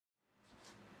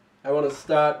I want to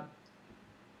start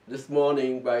this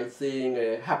morning by saying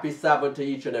a happy Sabbath to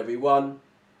each and every one.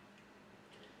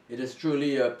 It is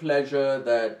truly a pleasure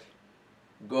that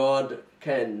God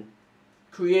can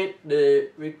create the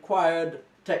required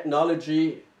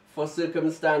technology for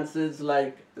circumstances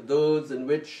like those in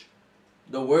which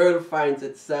the world finds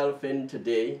itself in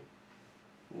today,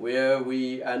 where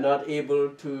we are not able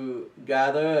to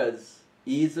gather as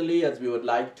easily as we would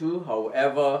like to.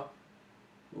 However,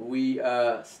 we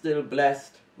are still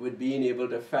blessed with being able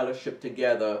to fellowship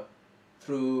together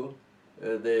through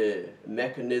the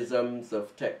mechanisms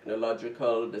of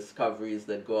technological discoveries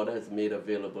that God has made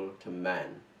available to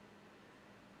man.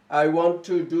 I want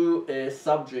to do a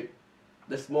subject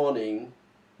this morning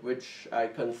which I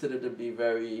consider to be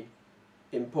very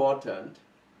important.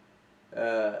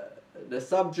 The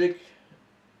subject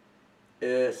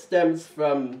stems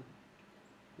from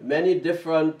many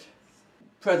different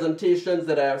presentations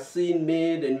that I have seen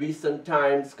made in recent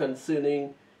times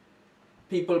concerning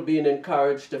people being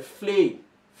encouraged to flee.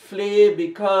 Flee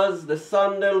because the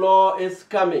son-in-law is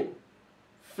coming.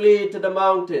 Flee to the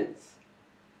mountains.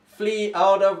 Flee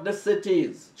out of the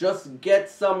cities. Just get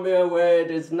somewhere where it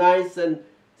is nice and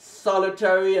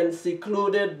solitary and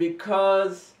secluded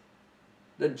because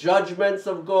the judgments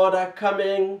of God are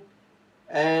coming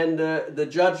and the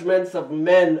judgments of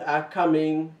men are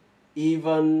coming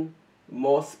even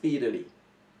more speedily.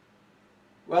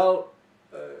 Well,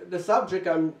 the subject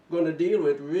I'm going to deal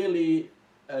with really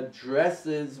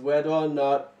addresses whether or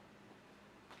not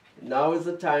now is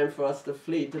the time for us to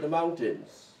flee to the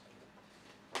mountains.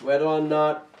 Whether or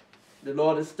not the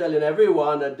Lord is telling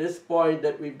everyone at this point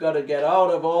that we've got to get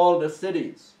out of all the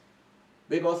cities,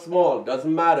 big or small,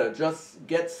 doesn't matter. Just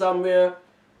get somewhere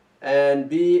and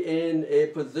be in a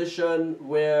position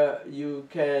where you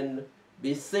can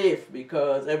be safe,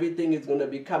 because everything is going to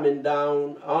be coming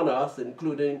down on us,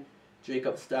 including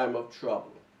Jacob's time of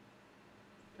trouble.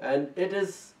 And it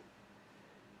is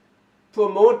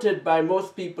promoted by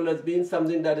most people as being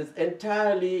something that is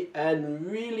entirely and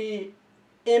really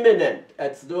imminent,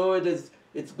 as though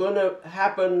it's going to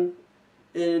happen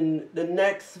in the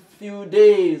next few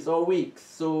days or weeks.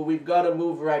 So we've got to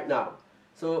move right now.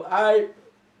 So I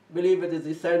believe it is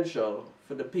essential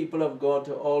for the people of God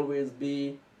to always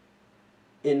be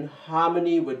in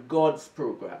harmony with God's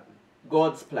program,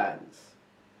 God's plans.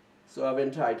 So I've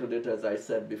entitled it, as I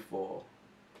said before,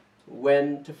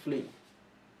 When to Flee.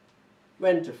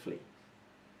 When to Flee.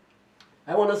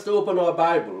 I want us to open our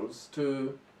Bibles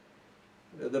to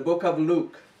the book of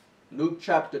Luke, Luke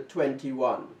chapter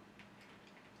 21,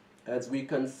 as we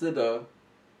consider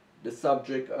the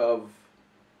subject of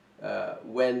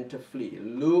when to flee.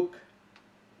 Luke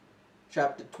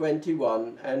chapter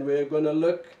 21, and we're going to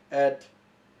look at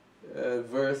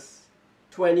verse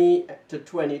 20 to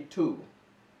 22.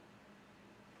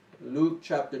 Luke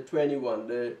chapter 21.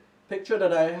 The picture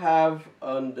that I have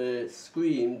on the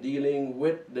screen dealing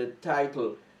with the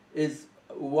title is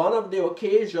one of the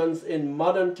occasions in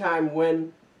modern time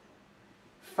when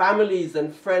families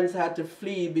and friends had to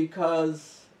flee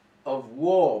because of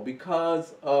war,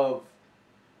 because of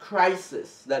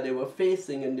crisis that they were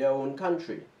facing in their own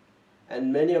country.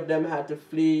 And many of them had to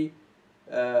flee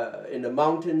in the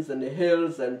mountains and the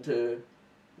hills and to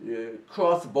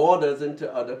cross borders into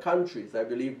other countries. I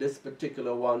believe this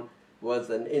particular one was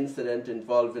an incident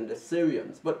involving the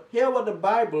Syrians. But here what the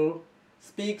Bible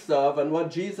speaks of and what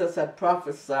Jesus had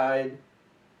prophesied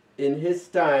in his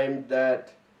time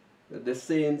that the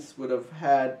saints would have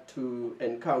had to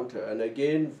encounter. And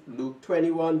again, Luke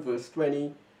 21, verse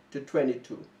 20 to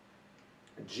 22.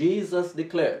 Jesus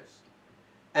declares,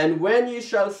 "And when ye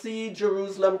shall see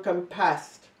Jerusalem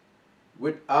compassed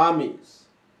with armies,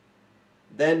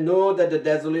 then know that the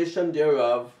desolation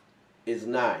thereof is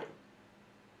nigh.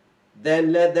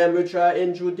 Then let them which are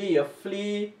in Judea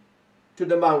flee to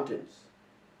the mountains,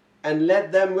 and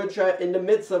let them which are in the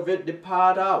midst of it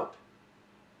depart out,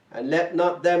 and let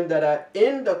not them that are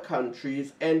in the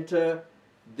countries enter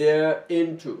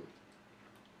thereinto.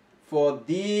 For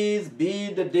these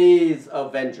be the days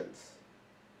of vengeance,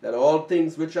 that all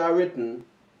things which are written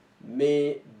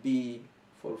may be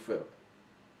fulfilled."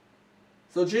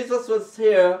 So Jesus was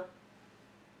here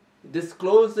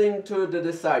disclosing to the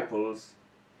disciples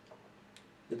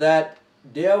that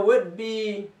there would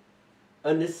be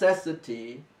a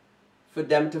necessity for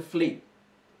them to flee,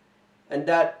 and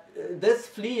that this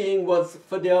fleeing was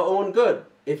for their own good.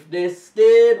 If they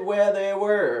stayed where they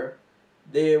were,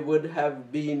 they would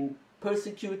have been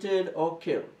persecuted or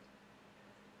killed.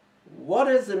 What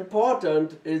is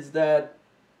important is that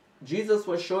Jesus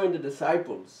was showing the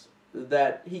disciples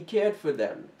that he cared for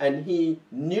them and he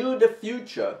knew the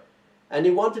future And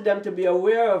he wanted them to be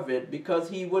aware of it because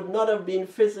he would not have been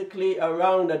physically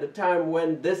around at the time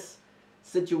when this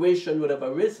situation would have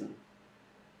arisen.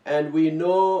 And we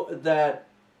know that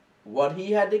what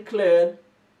he had declared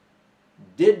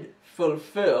did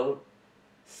fulfill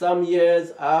some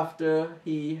years after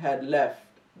he had left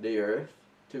the earth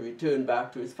to return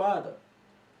back to his Father.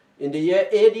 In the year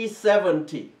AD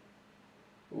 70,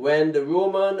 when the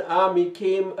Roman army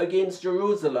came against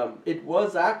Jerusalem, it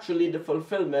was actually the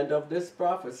fulfillment of this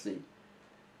prophecy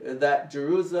that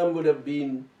Jerusalem would have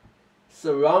been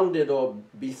surrounded or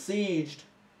besieged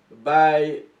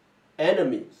by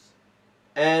enemies.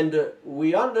 And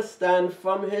we understand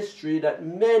from history that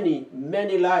many,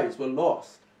 many lives were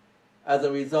lost as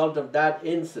a result of that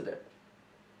incident.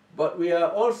 But we are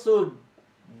also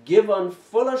given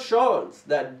full assurance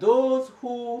that those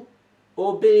who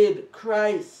obeyed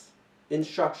Christ's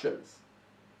instructions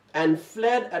and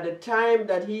fled at the time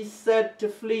that he said to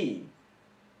flee,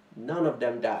 none of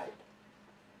them died.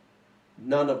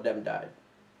 None of them died.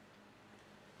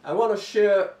 I want to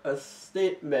share a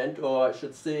statement, or I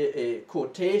should say a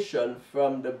quotation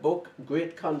from the book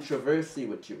Great Controversy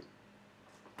with you.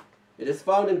 It is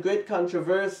found in Great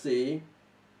Controversy,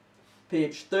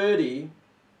 page 30,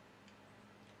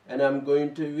 and I'm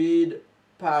going to read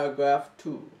paragraph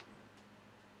 2.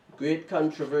 Great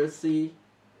Controversy,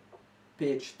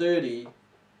 page 30,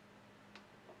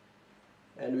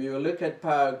 and we will look at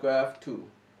paragraph 2.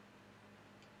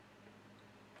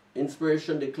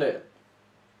 Inspiration declared.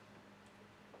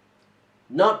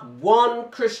 Not one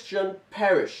Christian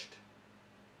perished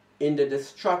in the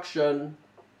destruction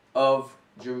of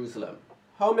Jerusalem.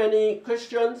 How many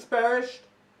Christians perished?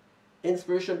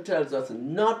 Inspiration tells us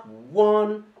not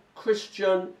one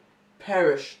Christian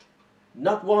perished.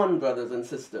 Not one, brothers and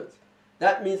sisters.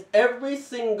 That means every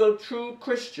single true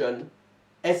Christian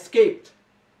escaped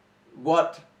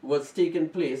what was taking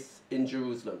place in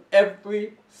Jerusalem.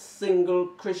 Every single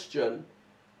Christian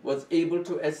was able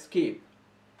to escape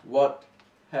what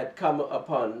had come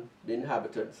upon the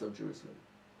inhabitants of Jerusalem.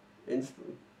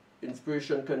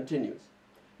 Inspiration continues.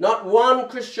 Not one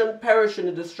Christian perished in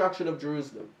the destruction of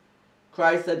Jerusalem.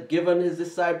 Christ had given his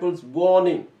disciples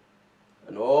warning,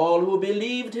 and all who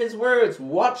believed his words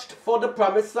watched for the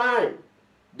promised sign.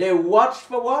 They watched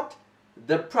for what?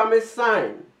 The promised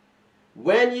sign.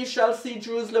 When ye shall see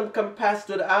Jerusalem compassed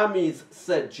with armies,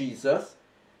 said Jesus,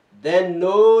 then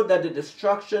know that the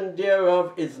destruction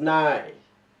thereof is nigh.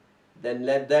 Then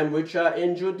let them which are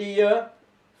in Judea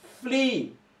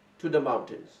flee to the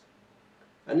mountains.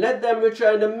 And let them which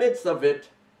are in the midst of it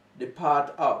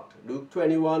depart out. Luke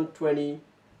 21:20,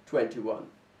 21.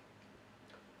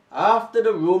 After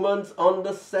the Romans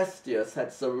under Cestius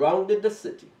had surrounded the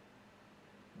city,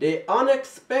 they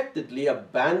unexpectedly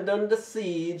abandoned the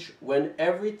siege when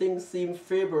everything seemed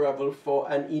favorable for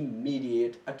an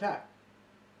immediate attack.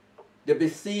 The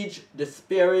besieged,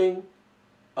 despairing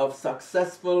of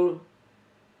successful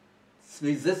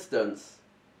resistance,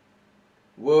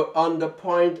 were on the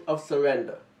point of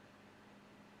surrender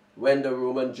when the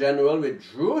Roman general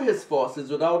withdrew his forces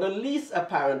without the least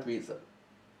apparent reason.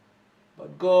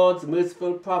 But God's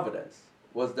merciful providence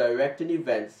was directing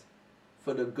events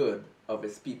for the good of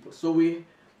his people. So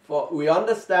we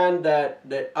understand that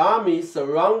the army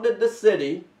surrounded the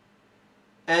city,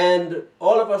 and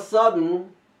all of a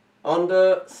sudden,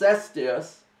 under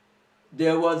Cestius,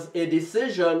 there was a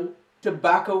decision to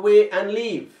back away and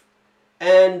leave.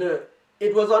 And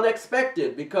it was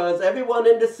unexpected because everyone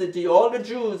in the city, all the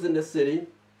Jews in the city,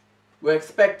 were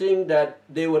expecting that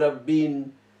they would have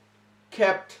been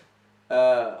kept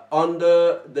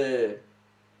under the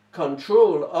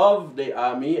control of the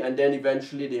army, and then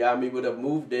eventually the army would have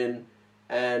moved in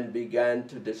and began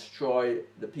to destroy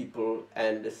the people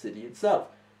and the city itself.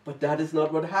 But that is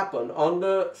not what happened.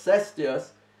 Under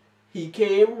Cestius, he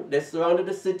came, they surrounded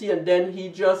the city, and then he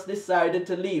just decided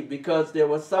to leave because there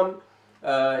was some,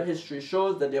 history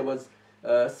shows that there was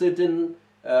certain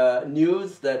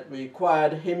news that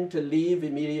required him to leave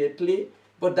immediately.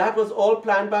 But that was all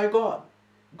planned by God.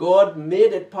 God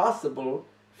made it possible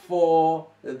for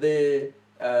the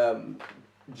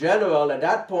general at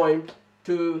that point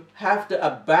to have to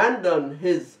abandon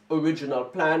his original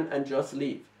plan and just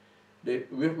leave. The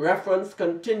reference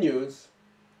continues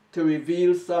to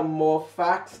reveal some more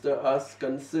facts to us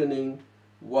concerning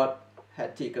what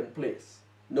had taken place.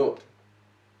 Note,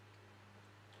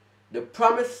 the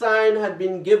promised sign had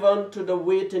been given to the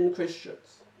waiting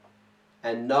Christians,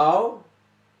 and now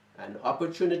an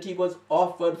opportunity was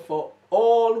offered for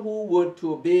all who would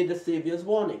to obey the Savior's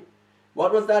warning.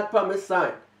 What was that promised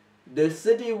sign? The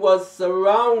city was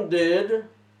surrounded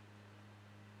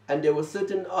And there were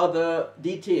certain other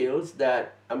details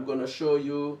that I'm going to show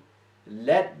you,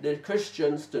 led the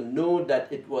Christians to know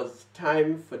that it was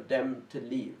time for them to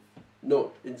leave.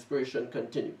 Note, inspiration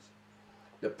continues.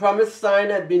 The promised sign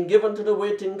had been given to the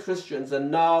waiting Christians, and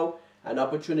now an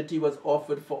opportunity was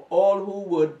offered for all who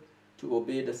would to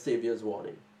obey the Savior's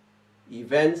warning.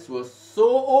 Events were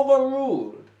so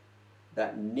overruled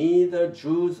that neither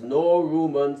Jews nor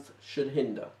Romans should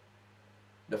hinder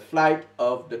the flight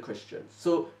of the Christians.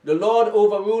 So the Lord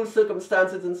overruled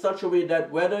circumstances in such a way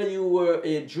that whether you were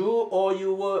a Jew or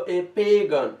you were a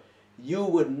pagan, you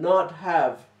would not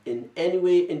have in any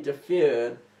way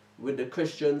interfered with the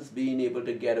Christians being able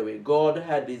to get away. God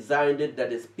had designed it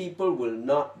that his people will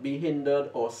not be hindered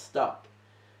or stopped.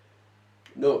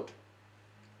 Note,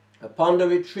 upon the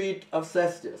retreat of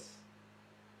Cestius,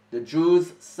 the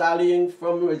Jews sallying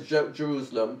from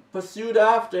Jerusalem pursued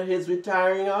after his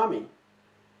retiring army.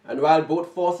 And while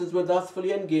both forces were thus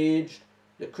fully engaged,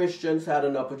 the Christians had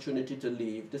an opportunity to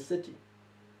leave the city.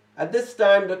 At this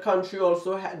time, the country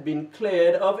also had been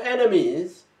cleared of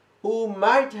enemies who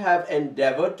might have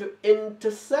endeavored to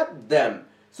intercept them.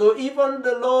 So even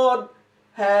the Lord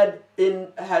had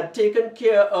taken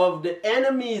care of the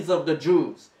enemies of the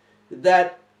Jews,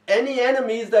 that any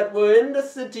enemies that were in the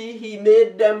city, he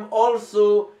made them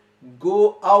also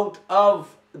go out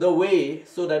of the way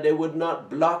so that they would not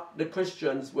block the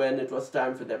Christians when it was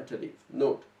time for them to leave.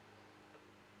 Note,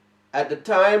 at the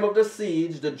time of the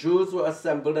siege, the Jews were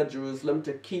assembled at Jerusalem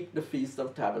to keep the Feast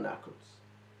of Tabernacles.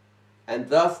 And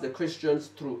thus the Christians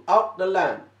throughout the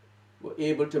land were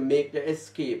able to make their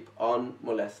escape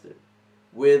unmolested.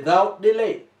 Without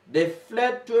delay, they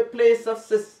fled to a place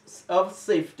of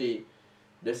safety,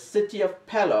 the city of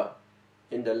Pella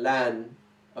in the land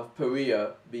of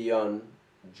Perea beyond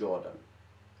Jordan.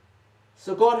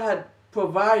 So God had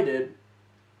provided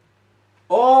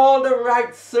all the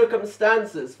right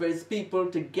circumstances for his people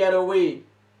to get away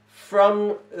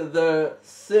from the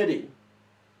city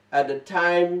at the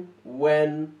time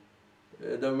when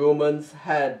the Romans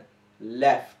had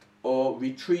left or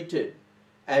retreated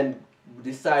and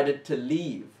decided to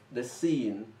leave the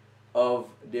scene of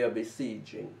their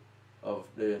besieging of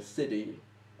the city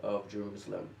of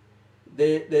Jerusalem.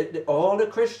 All the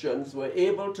Christians were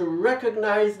able to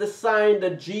recognize the sign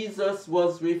that Jesus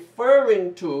was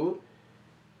referring to,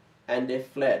 and they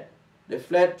fled. They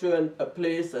fled to a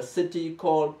place, a city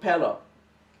called Pella.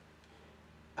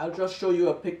 I'll just show you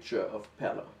a picture of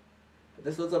Pella.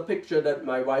 This was a picture that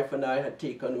my wife and I had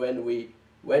taken when we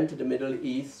went to the Middle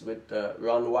East with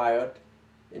Ron Wyatt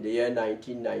in the year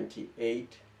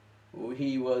 1998.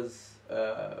 We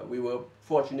were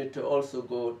fortunate to also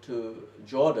go to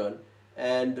Jordan,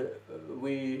 and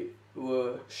we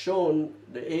were shown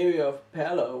the area of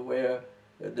Pella where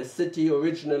the city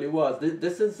originally was.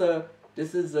 This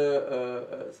is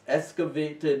a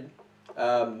excavated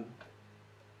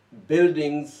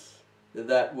buildings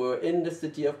that were in the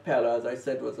city of Pella. As I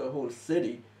said, was a whole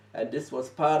city, and this was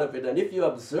part of it. And if you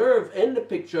observe in the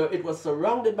picture, it was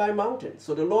surrounded by mountains.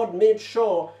 So the Lord made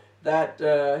sure that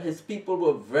his people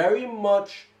were very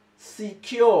much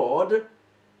secured,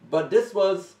 but this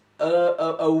was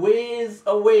a ways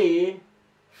away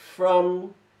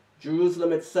from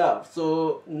Jerusalem itself.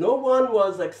 So no one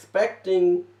was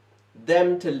expecting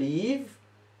them to leave,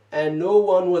 and no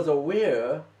one was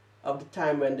aware of the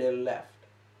time when they left.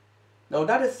 Now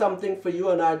that is something for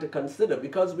you and I to consider,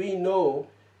 because we know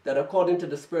that according to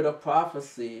the spirit of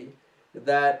prophecy,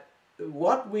 that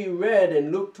what we read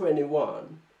in Luke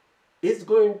 21 is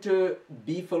going to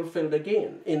be fulfilled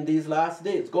again in these last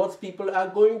days. God's people are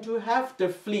going to have to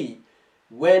flee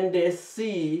when they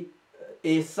see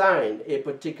a sign, a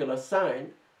particular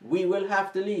sign. We will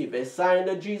have to leave, a sign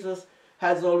that Jesus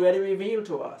has already revealed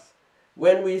to us.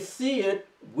 When we see it,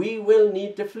 we will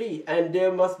need to flee, and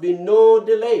there must be no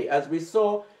delay, as we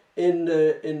saw in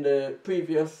the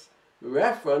previous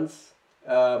reference,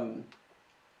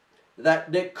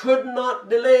 that they could not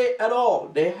delay at all.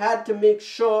 They had to make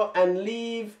sure and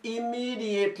leave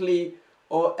immediately,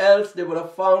 or else they would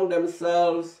have found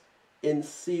themselves in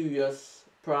serious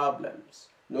problems.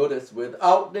 Notice,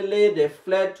 without delay, they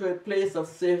fled to a place of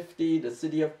safety, the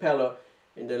city of Pella,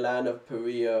 in the land of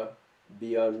Perea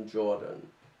beyond Jordan.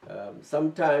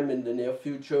 Sometime in the near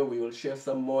future, we will share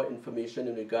some more information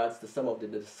in regards to some of the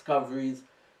discoveries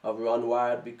of Ron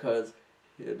Wyatt, because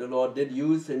the Lord did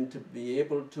use him to be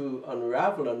able to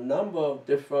unravel a number of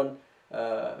different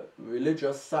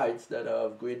religious sites that are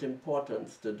of great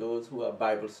importance to those who are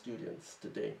Bible students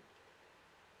today.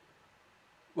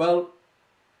 Well,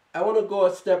 I want to go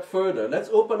a step further. Let's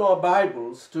open our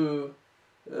Bibles to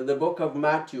the book of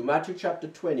Matthew, Matthew chapter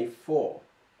 24.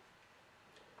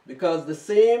 because the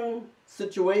same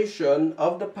situation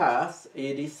of the past,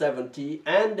 AD 70,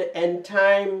 and the end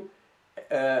time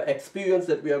experience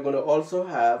that we are going to also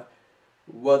have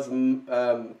was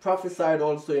prophesied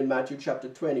also in Matthew chapter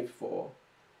 24.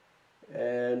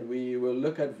 And we will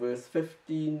look at verse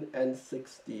 15 and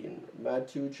 16.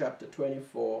 Matthew chapter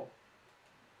 24.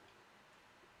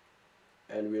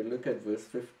 And we'll look at verse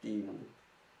 15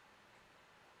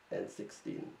 and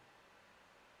 16.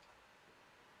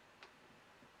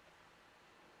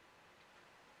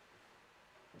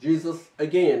 Jesus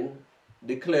again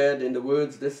declared in the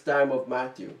words this time of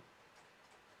Matthew,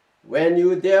 "When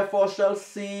you therefore shall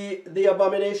see the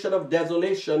abomination of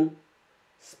desolation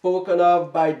spoken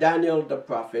of by Daniel the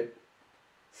prophet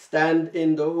stand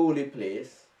in the holy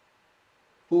place,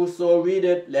 whoso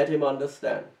readeth, let him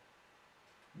understand.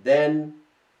 Then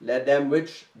let them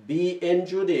which be in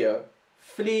Judea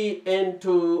flee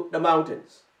into the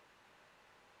mountains."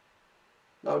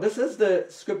 Now this is the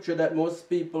scripture that most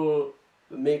people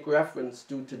make reference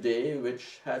to today,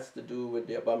 which has to do with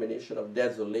the abomination of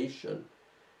desolation,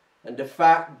 and the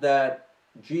fact that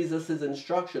Jesus'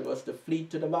 instruction was to flee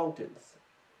to the mountains,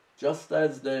 just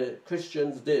as the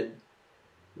Christians did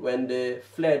when they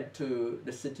fled to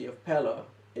the city of Pella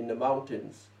in the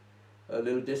mountains, a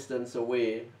little distance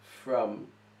away from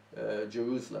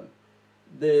Jerusalem.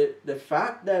 The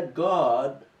fact that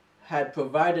God had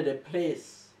provided a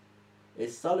place, a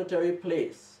solitary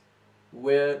place,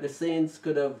 where the saints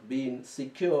could have been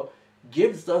secure,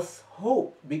 gives us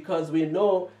hope, because we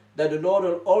know that the Lord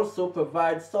will also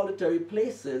provide solitary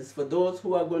places for those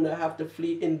who are going to have to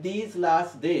flee in these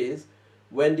last days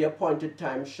when the appointed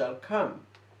time shall come.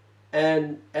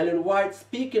 And Ellen White,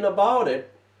 speaking about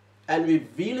it and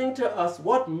revealing to us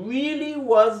what really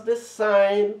was the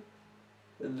sign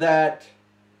that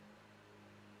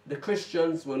the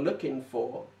Christians were looking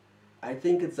for, I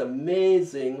think it's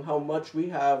amazing how much we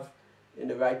have in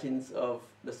the writings of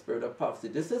the Spirit of Prophecy.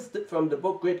 This is from the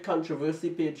book Great Controversy,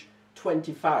 page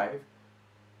 25,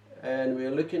 and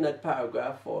we're looking at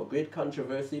paragraph 4. Great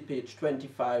Controversy, page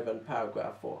 25, and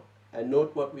paragraph 4. And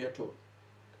note what we are told.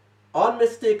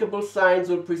 Unmistakable signs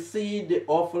will precede the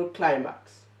awful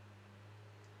climax.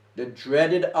 The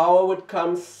dreaded hour would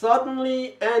come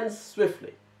suddenly and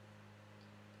swiftly.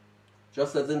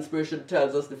 Just as inspiration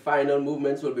tells us the final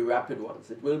movements will be rapid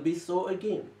ones, it will be so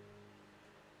again.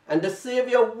 And the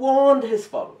Savior warned his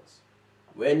followers,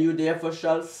 "When you therefore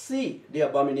shall see the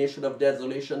abomination of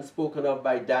desolation spoken of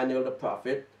by Daniel the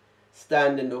prophet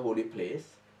stand in the holy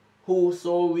place,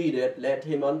 whoso readeth, let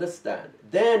him understand.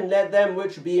 Then let them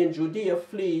which be in Judea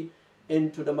flee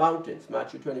into the mountains."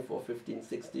 Matthew 24, 15,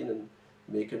 16, and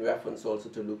making reference also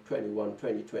to Luke 21,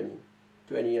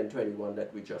 20 and 21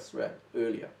 that we just read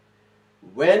earlier.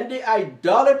 When the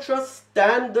idolatrous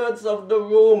standards of the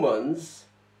Romans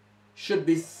should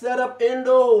be set up in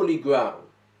the holy ground,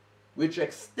 which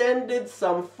extended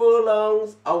some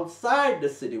furlongs outside the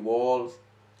city walls,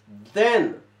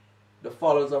 then the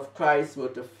followers of Christ were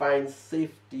to find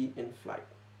safety in flight.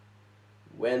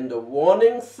 When the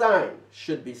warning sign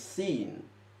should be seen,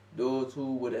 those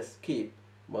who would escape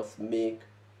must make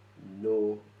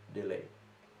no delay.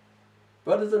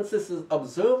 Brothers and sisters,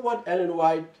 observe what Ellen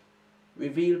White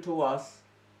revealed to us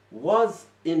was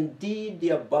indeed the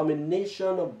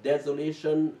abomination of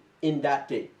desolation in that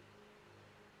day.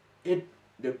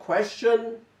 The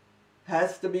question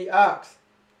has to be asked,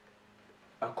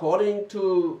 according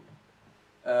to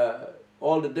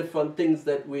all the different things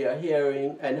that we are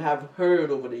hearing and have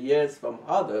heard over the years from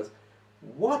others,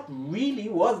 what really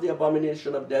was the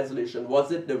abomination of desolation?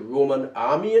 Was it the Roman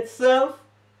army itself,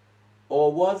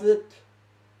 or was it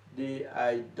the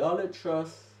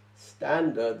idolatrous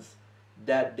standards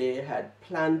that they had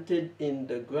planted in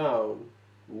the ground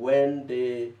when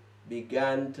they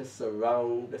began to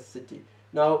surround the city?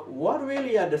 Now, what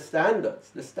really are the standards?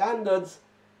 The standards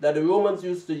that the Romans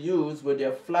used to use were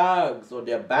their flags or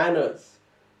their banners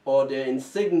or their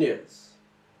insignias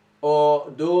or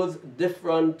those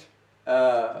different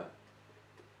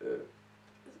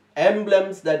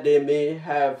emblems that they may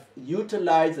have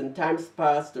utilized in times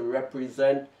past to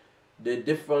represent the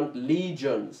different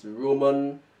legions,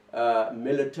 Roman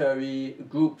military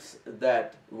groups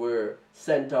that were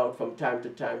sent out from time to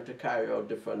time to carry out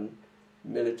different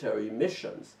military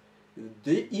missions.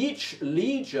 Each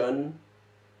legion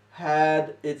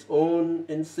had its own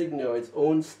insignia, its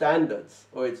own standards,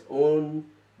 or its own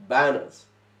banners.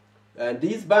 And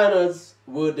these banners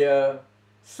were their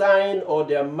sign or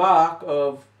their mark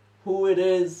of who it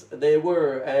is they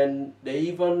were, and they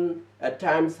even at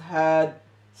times had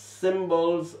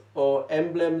symbols or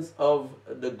emblems of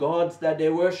the gods that they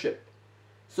worshipped.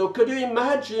 So could you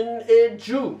imagine a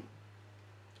Jew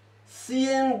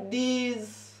seeing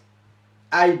these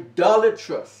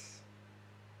idolatrous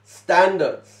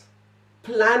standards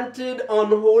planted on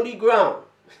holy ground?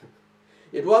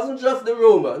 It wasn't just the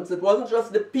Romans, it wasn't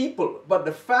just the people, but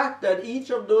the fact that each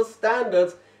of those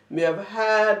standards may have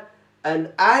had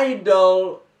an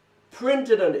idol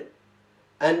printed on it,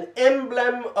 an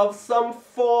emblem of some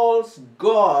false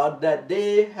god that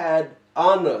they had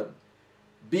honored,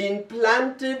 being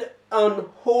planted on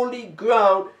holy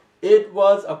ground. It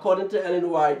was, according to Ellen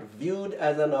White, viewed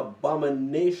as an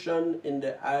abomination in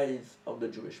the eyes of the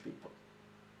Jewish people.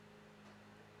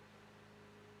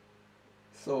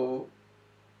 So,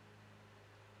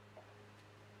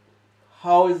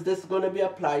 how is this going to be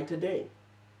applied today?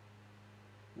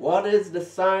 What is the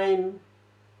sign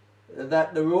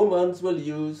that the Romans will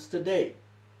use today?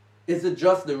 Is it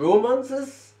just the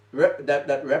Romans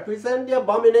that represent the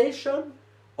abomination?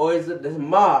 Or is it the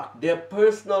mark, their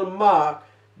personal mark,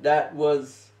 that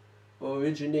was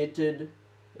originated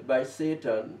by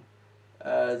Satan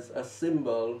as a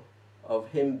symbol of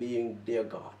him being their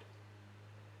God?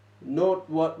 Note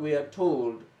what we are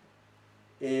told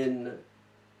in,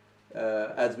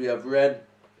 as we have read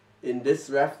in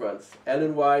this reference.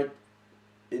 Ellen White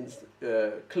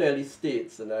clearly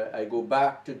states, and I go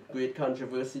back to Great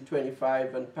Controversy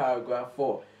 25 and paragraph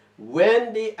 4,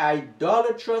 when the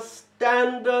idolatrous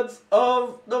standards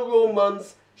of the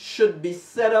Romans should be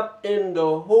set up in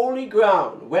the holy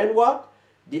ground. When what?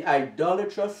 The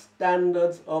idolatrous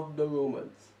standards of the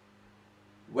Romans.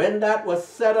 When that was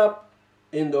set up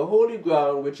in the holy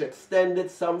ground, which extended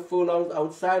some furlongs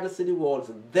outside the city walls,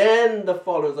 then the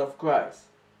followers of Christ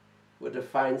were to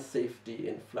find safety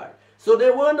in flight. So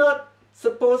they were not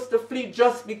supposed to flee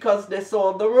just because they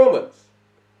saw the Romans.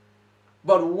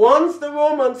 But once the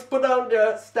Romans put down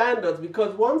their standards,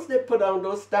 because once they put down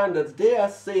those standards, they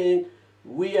are saying,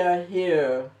 we are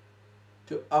here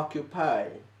to occupy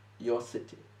your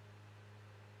city.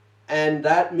 And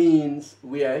that means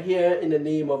we are here in the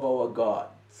name of our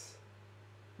gods.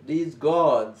 These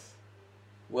gods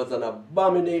was an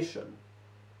abomination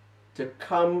to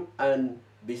come and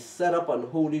be set up on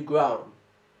holy ground,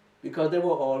 because they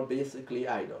were all basically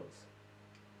idols.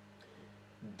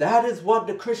 That is what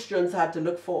the Christians had to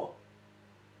look for.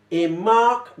 A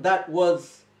mark that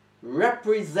was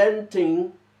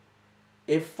representing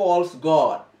a false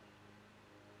god.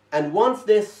 And once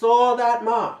they saw that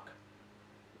mark,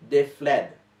 they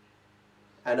fled.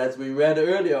 And as we read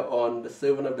earlier on, the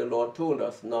servant of the Lord told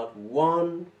us, not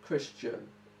one Christian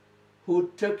who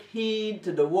took heed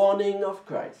to the warning of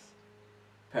Christ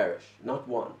perished. Not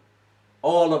one.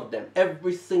 All of them,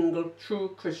 every single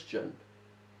true Christian,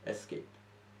 escaped.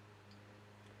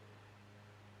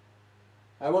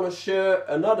 I want to share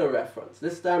another reference.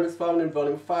 This time it's found in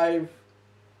volume 5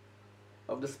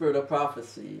 of the Spirit of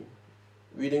Prophecy,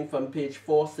 reading from page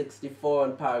 464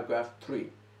 and paragraph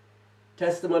 3.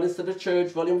 Testimonies to the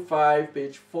Church, volume 5,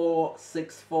 page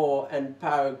 464 and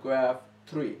paragraph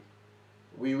 3.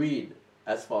 We read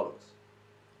as follows.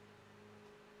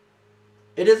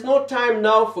 It is no time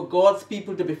now for God's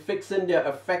people to be fixing their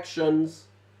affections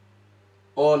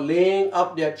or laying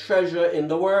up their treasure in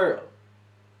the world.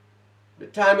 The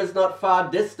time is not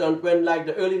far distant when, like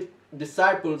the early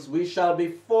disciples, we shall be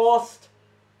forced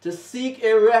to seek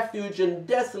a refuge in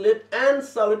desolate and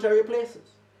solitary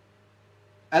places.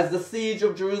 As the siege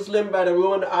of Jerusalem by the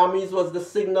Roman armies was the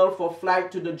signal for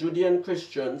flight to the Judean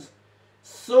Christians,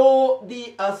 so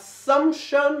the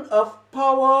assumption of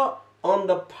power on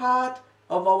the part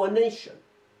of our nation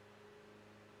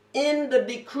in the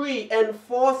decree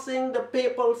enforcing the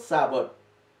papal Sabbath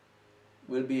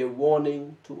will be a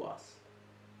warning to us.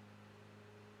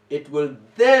 It will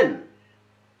then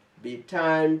be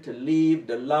time to leave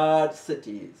the large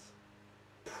cities,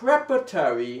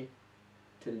 preparatory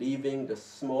to leaving the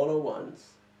smaller ones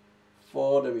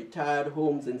for the retired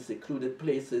homes in secluded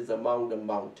places among the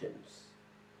mountains.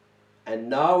 And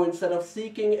now, instead of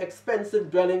seeking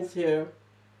expensive dwellings here,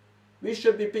 we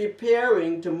should be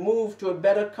preparing to move to a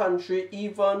better country,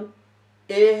 even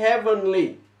a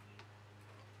heavenly.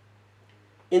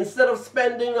 Instead of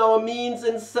spending our means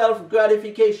in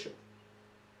self-gratification,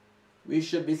 we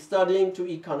should be studying to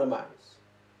economize.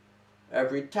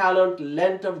 Every talent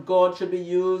lent of God should be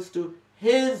used to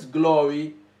His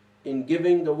glory in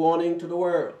giving the warning to the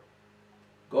world.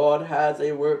 God has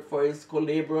a work for His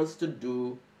co-laborers to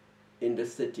do in the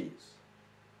cities.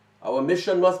 Our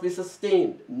mission must be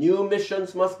sustained. New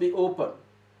missions must be opened.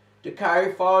 To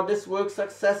carry forward this work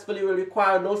successfully will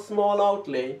require no small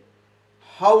outlay.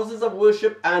 Houses of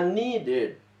worship are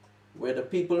needed where the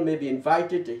people may be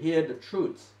invited to hear the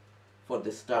truths for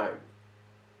this time.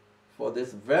 For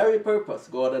this very purpose,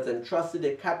 God has entrusted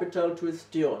a capital to his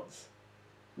stewards.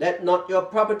 Let not your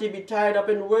property be tied up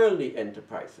in worldly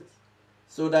enterprises,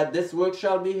 so that this work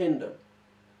shall be hindered.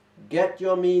 Get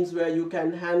your means where you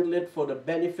can handle it for the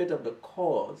benefit of the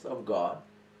cause of God.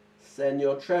 Send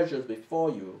your treasures before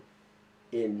you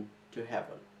into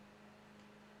heaven.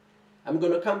 I'm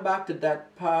going to come back to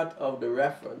that part of the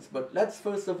reference, but let's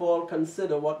first of all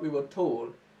consider what we were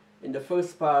told in the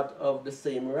first part of the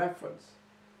same reference.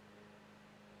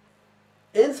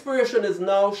 Inspiration is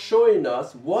now showing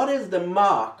us what is the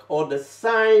mark or the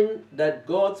sign that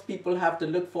God's people have to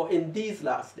look for in these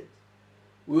last days.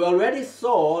 We already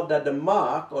saw that the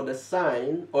mark or the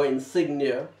sign or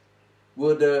insignia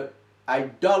were the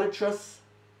idolatrous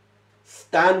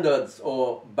standards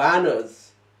or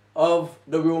banners of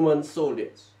the Roman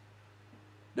soldiers.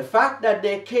 The fact that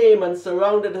they came and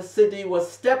surrounded the city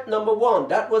was step number one.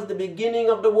 That was the beginning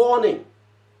of the warning.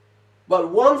 But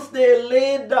once they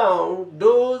laid down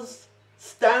those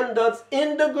standards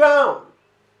in the ground,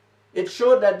 it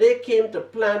showed that they came to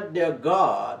plant their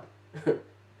God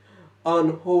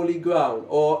on holy ground,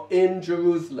 or in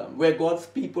Jerusalem, where God's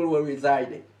people were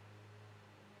residing.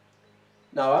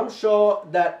 Now, I'm sure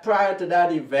that prior to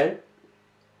that event,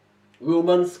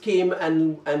 Romans came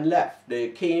and left. They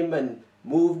came and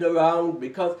moved around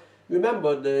because,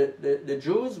 remember, the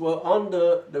Jews were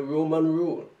under the Roman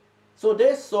rule. So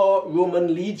they saw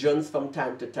Roman legions from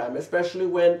time to time, especially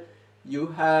when you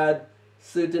had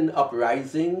certain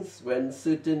uprisings, when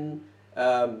certain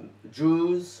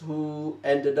Jews who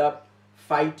ended up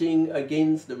fighting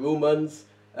against the Romans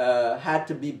had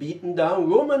to be beaten down.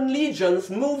 Roman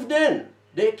legions moved in.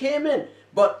 They came in.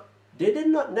 But they did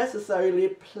not necessarily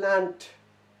plant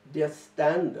their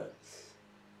standards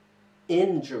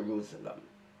in Jerusalem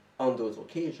on those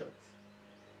occasions.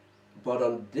 But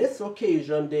on this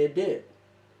occasion, they did.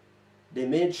 They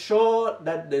made sure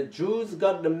that the Jews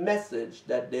got the message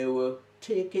that they were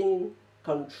taking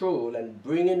control and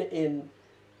bringing in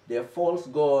their false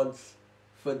gods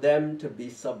for them to be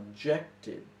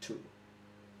subjected to.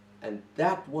 And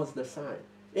that was the sign.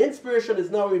 Inspiration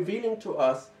is now revealing to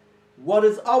us what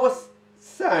is our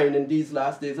sign in these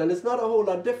last days, and it's not a whole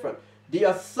lot different. The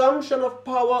assumption of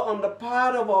power on the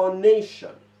part of our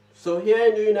nation. So here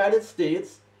in the United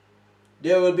States,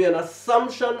 there will be an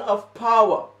assumption of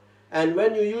power. And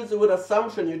when you use the word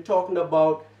assumption, you're talking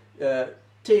about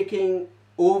taking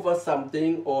over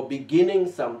something or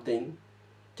beginning something,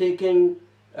 taking,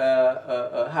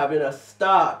 having a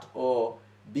start or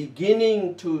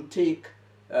beginning to take,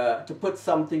 to put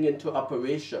something into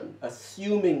operation,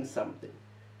 assuming something.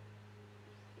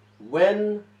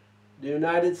 When the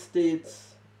United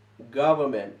States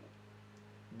government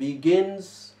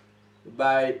begins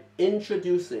by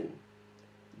introducing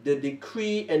the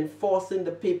decree enforcing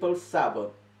the papal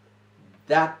Sabbath,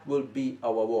 that will be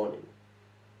our warning.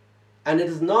 And it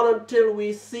is not until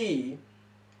we see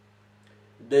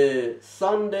the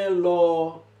Sunday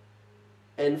law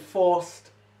enforced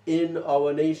in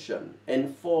our nation,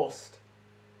 enforced,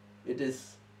 it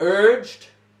is urged,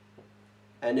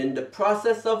 and in the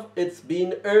process of its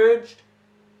being urged,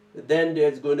 then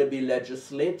there's going to be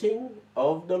legislating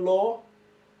of the law,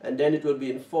 and then it will be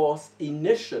enforced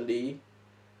initially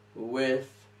with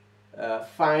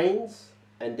fines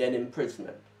and then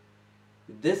imprisonment.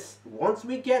 This, once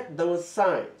we get those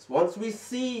signs, once we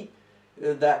see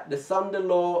that the Sunday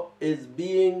law is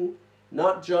being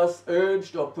not just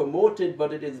urged or promoted,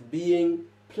 but it is being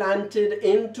planted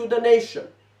into the nation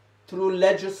through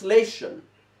legislation,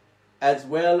 as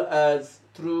well as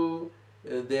through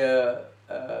their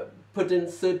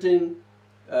putting certain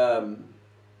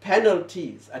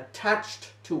penalties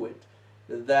attached to it,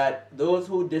 that those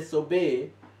who disobey,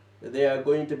 they are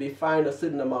going to be fined a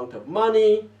certain amount of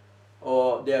money,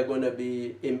 or they are going to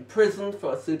be imprisoned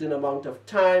for a certain amount of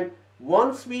time.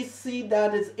 Once we see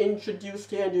that is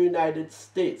introduced here in the United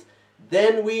States,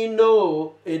 then we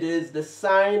know it is the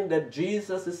sign that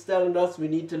Jesus is telling us we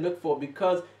need to look for,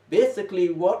 because basically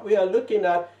what we are looking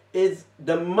at is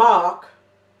the mark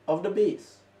of the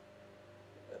beast.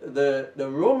 The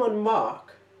Roman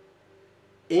mark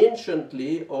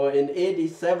anciently, or in AD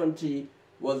 70,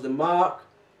 was the mark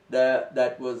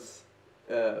that was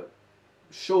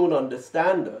shown on the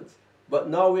standards, but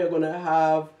now we are going to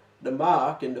have the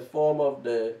mark in the form of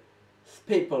the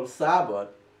papal Sabbath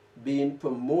being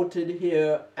promoted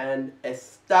here and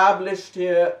established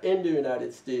here in the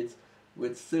United States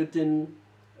with certain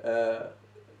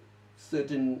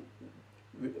certain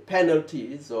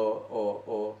penalties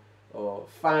or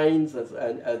fines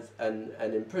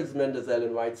and imprisonment, as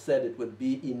Ellen White said it would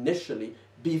be initially,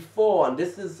 before, and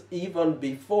this is even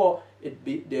before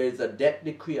there is a death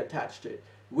decree attached to it.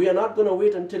 We are not going to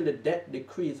wait until the death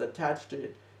decree is attached to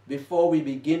it before we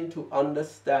begin to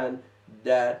understand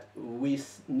that we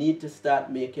need to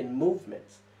start making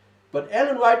movements. But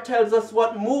Ellen White tells us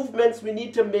what movements we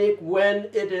need to make when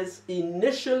it is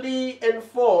initially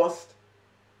enforced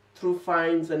through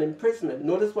fines and imprisonment.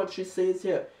 Notice what she says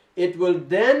here. It will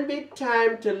then be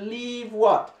time to leave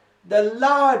what? The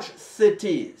large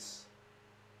cities,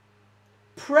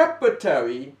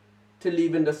 preparatory to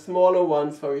leaving the smaller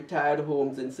ones for retired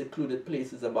homes in secluded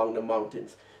places among the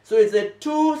mountains. So it's a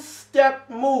two-step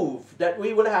move that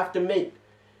we will have to make.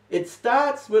 It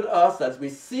starts with us as we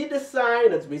see the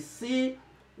sign, as we see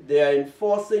they are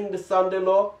enforcing the Sunday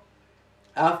law,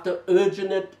 after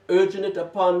urging it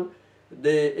upon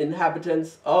the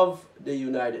inhabitants of the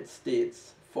United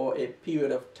States for a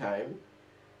period of time,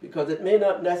 because it may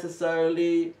not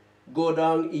necessarily go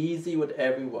down easy with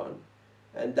everyone.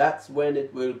 And that's when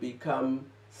it will become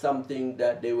something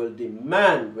that they will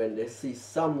demand when they see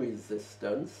some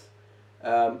resistance.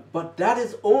 But that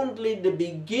is only the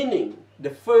beginning, the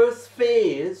first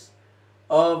phase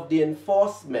of the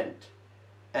enforcement.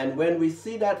 And when we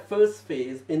see that first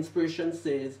phase, inspiration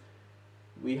says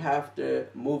we have to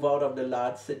move out of the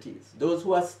large cities, those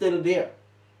who are still there.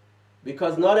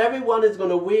 Because not everyone is going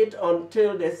to wait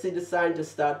until they see the sign to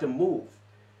start to move.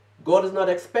 God is not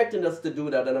expecting us to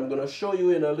do that, and I'm going to show you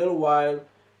in a little while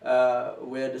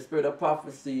where the spirit of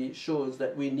prophecy shows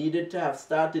that we needed to have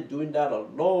started doing that a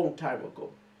long time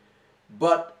ago.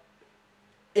 But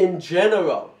in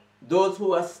general, those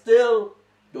who are still,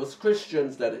 those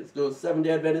Christians that is, those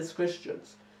Seventh-day Adventist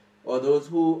Christians, or those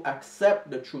who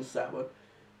accept the true Sabbath,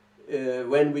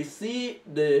 when we see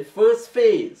the first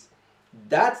phase,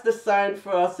 that's the sign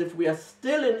for us. If we are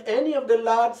still in any of the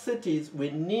large cities, we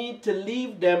need to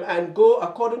leave them and go,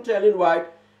 according to Ellen White,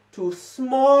 to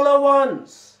smaller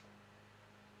ones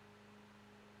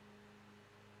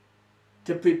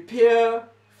to prepare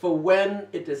for when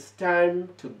it is time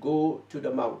to go to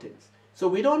the mountains. So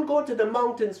we don't go to the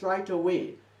mountains right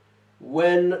away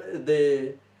when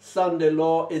the Sunday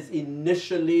law is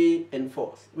initially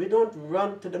enforced. We don't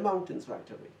run to the mountains right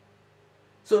away.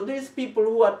 So these people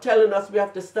who are telling us we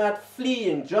have to start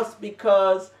fleeing just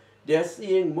because they're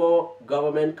seeing more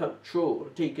government control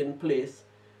taking place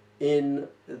in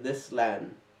this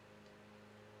land,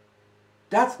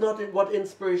 that's not what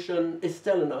inspiration is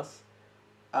telling us.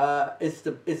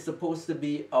 It's supposed to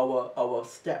be our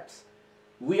steps.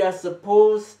 We are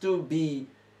supposed to be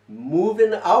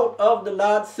moving out of the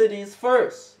large cities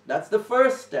first. That's the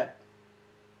first step.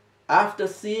 After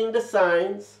seeing the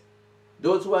signs,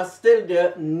 those who are still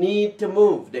there need to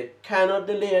move. They cannot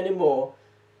delay anymore,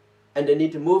 and they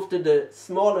need to move to the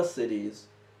smaller cities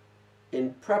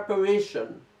in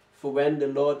preparation for when the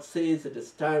Lord says it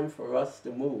is time for us to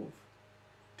move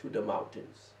to the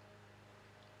mountains.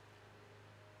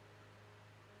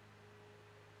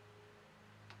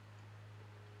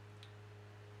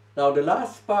 Now the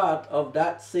last part of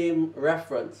that same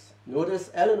reference,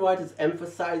 notice Ellen White is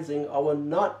emphasizing our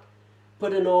not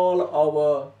putting all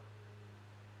our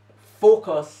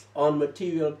focus on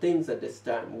material things at this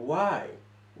time. Why?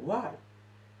 Why?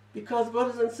 Because,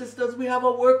 brothers and sisters, we have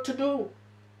a work to do.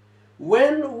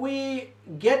 When we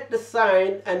get the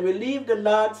sign and we leave the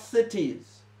large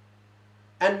cities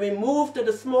and we move to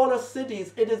the smaller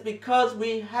cities, it is because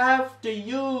we have to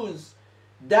use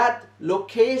that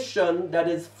location that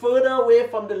is further away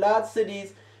from the large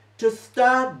cities to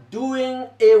start doing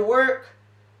a work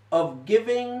of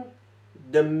giving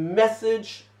the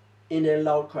message in a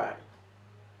loud cry.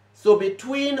 So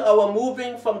between our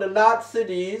moving from the large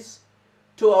cities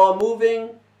to our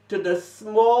moving to the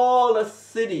smaller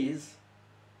cities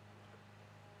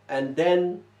and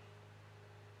then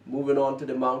moving on to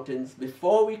the mountains,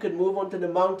 before we could move on to the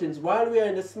mountains, while we are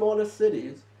in the smaller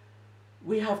cities,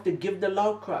 we have to give the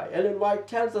loud cry. Ellen White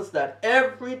tells us that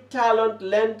every talent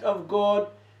lent of God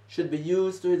should be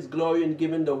used to his glory in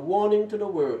giving the warning to the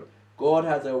world. God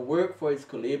has a work for his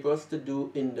co-laborers to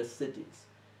do in the cities.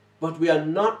 But we are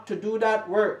not to do that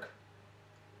work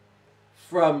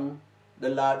from the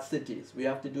large cities. We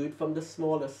have to do it from the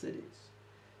smaller cities.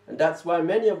 And that's why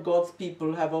many of God's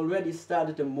people have already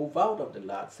started to move out of the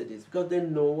large cities, because they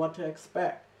know what to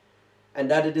expect. And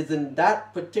that it is in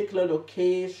that particular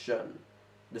location,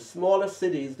 the smaller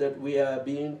cities, that we are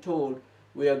being told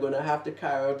we are going to have to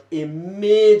carry out a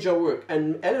major work.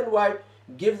 And Ellen White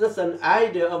gives us an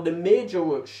idea of the major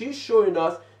work. She's showing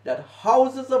us that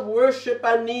houses of worship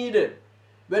are needed,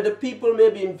 where the people may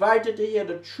be invited to hear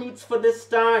the truths for this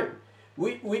time.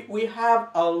 We have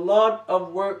a lot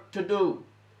of work to do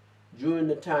during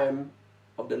the time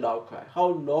of the loud cry. How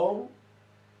long?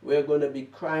 we're going to be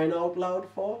crying out loud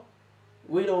for?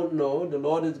 We don't know. The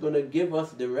Lord is going to give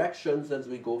us directions as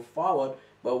we go forward.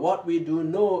 But what we do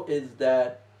know is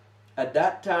that at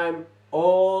that time,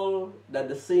 all that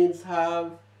the saints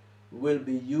have will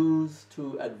be used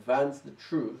to advance the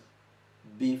truth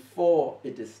before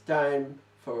it is time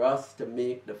for us to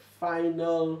make the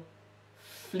final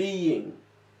fleeing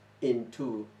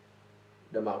into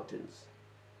the mountains.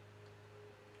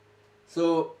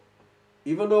 So,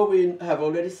 even though we have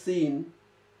already seen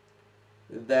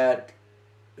that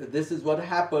this is what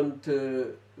happened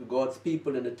to God's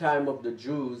people in the time of the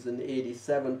Jews in AD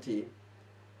 70,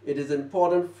 it is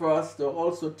important for us to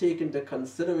also take into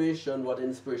consideration what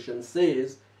inspiration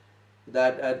says,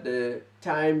 that at the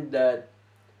time that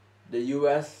the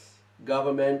U.S.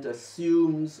 government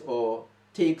assumes or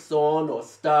takes on or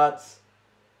starts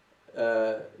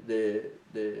the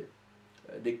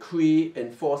decree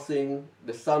enforcing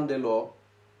the Sunday law,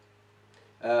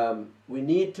 we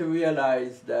need to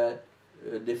realize that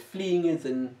the fleeing is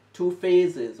in two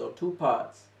phases or two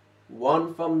parts.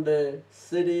 One from the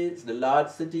cities, the large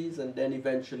cities, and then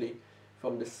eventually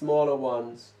from the smaller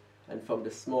ones, and from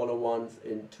the smaller ones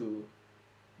into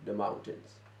the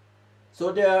mountains.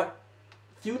 So there are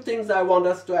few things I want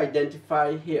us to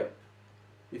identify here.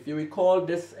 If you recall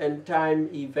this end time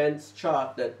events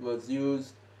chart that was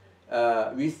used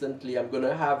recently, I'm going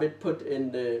to have it put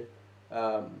in the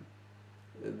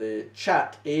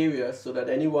chat area so that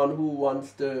anyone who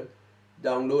wants to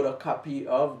download a copy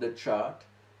of the chart,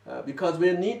 because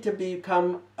we need to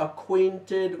become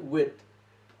acquainted with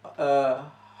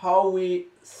how we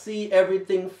see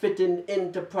everything fitting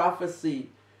into prophecy,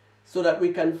 so that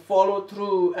we can follow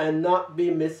through and not be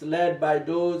misled by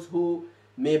those who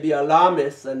may be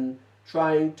alarmists and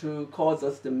trying to cause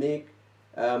us to make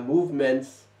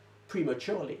movements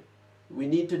prematurely. We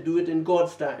need to do it in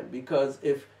God's time, because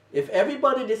if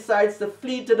everybody decides to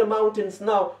flee to the mountains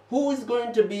now, who is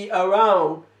going to be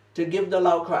around to give the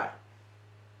loud cry?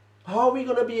 How are we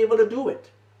going to be able to do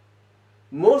it?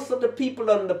 Most of the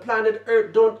people on the planet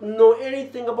Earth don't know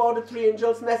anything about the three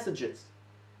angels' messages.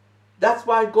 That's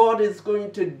why God is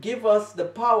going to give us the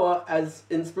power, as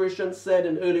inspiration said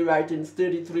in early writings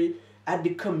 33, at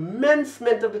the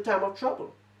commencement of the time of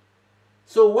trouble.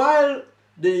 So while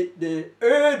the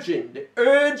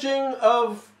urging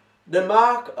of the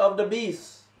mark of the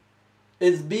beast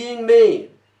is being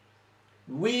made,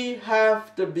 we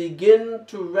have to begin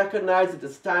to recognize it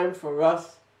is time for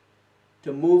us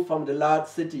to move from the large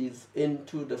cities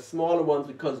into the smaller ones,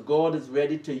 because God is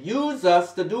ready to use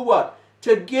us to do what?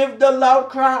 To give the loud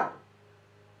cry.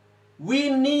 We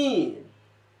need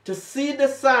to see the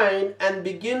sign and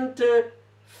begin to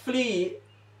flee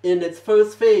in its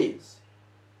first phase.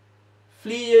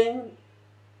 Fleeing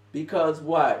because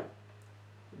why?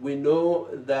 We know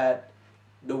that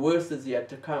the worst is yet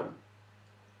to come.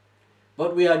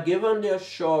 But we are given the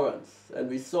assurance, and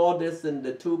we saw this in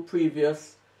the two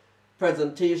previous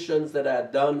presentations that I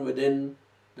had done within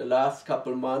the last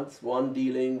couple months, one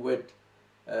dealing with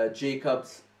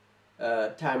Jacob's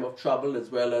time of trouble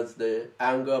as well as the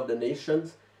anger of the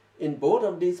nations. In both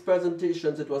of these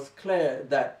presentations, it was clear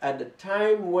that at the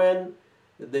time when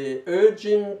the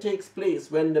urging takes place,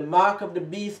 when the mark of the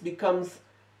beast becomes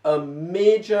a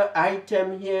major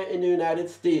item here in the United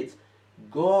States,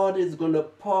 God is going to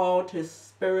pour out His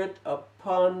Spirit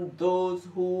upon those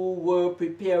who were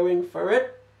preparing for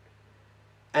it,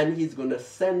 and He's going to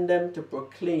send them to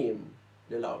proclaim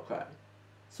the loud cry.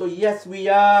 So yes, we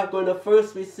are going to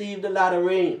first receive the latter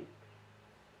rain.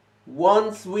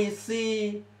 Once we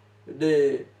see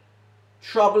the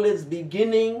trouble is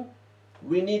beginning,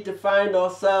 we need to find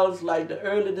ourselves like the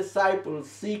early disciples,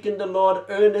 seeking the Lord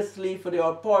earnestly for the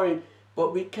outpouring.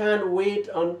 But we can't wait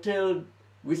until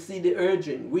we see the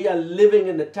urging. We are living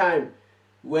in a time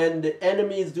when the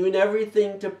enemy is doing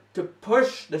everything to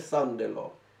push the Sunday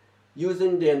law,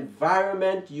 using the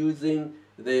environment, using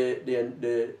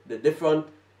the different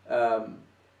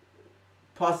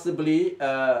possibly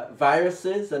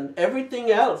viruses and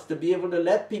everything else to be able to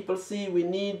let people see we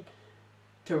need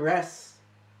to rest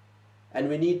and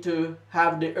we need to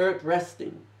have the earth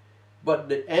resting. But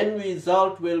the end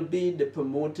result will be the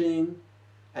promoting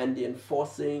and the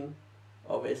enforcing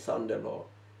of a Sunday law.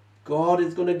 God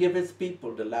is going to give His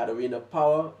people the latter rain of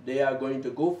power. They are going to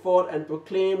go forth and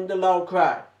proclaim the loud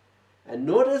cry. And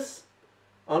notice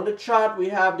on the chart we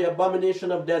have the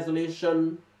abomination of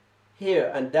desolation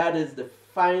here, and that is the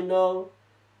final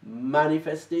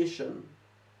manifestation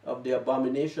of the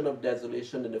abomination of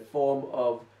desolation in the form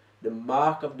of the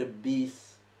mark of the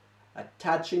beast,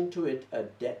 attaching to it a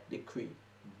death decree.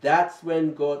 That's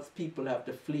when God's people have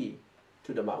to flee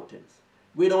to the mountains.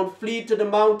 We don't flee to the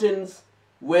mountains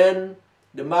when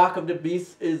the mark of the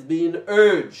beast is being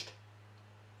urged,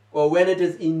 or when it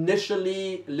is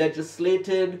initially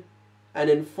legislated and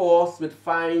enforced with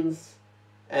fines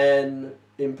and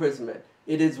imprisonment.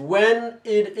 It is when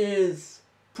it is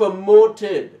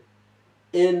promoted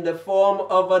in the form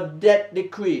of a death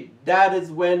decree. That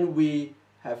is when we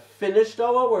have finished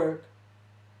our work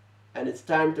and it's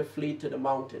time to flee to the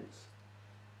mountains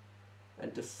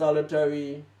and to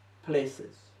solitary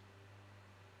places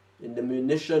in the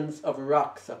munitions of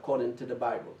rocks, according to the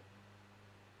Bible,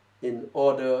 in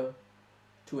order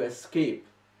to escape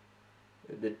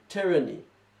the tyranny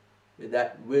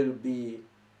that will be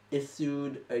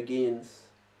issued against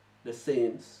the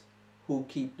saints who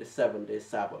keep the 7-day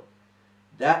Sabbath.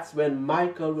 That's when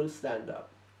Michael will stand up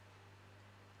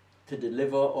to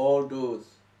deliver all those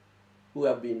who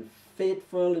have been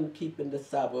faithful in keeping the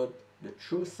Sabbath, the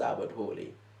true Sabbath,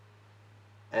 holy,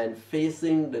 and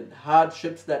facing the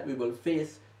hardships that we will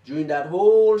face during that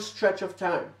whole stretch of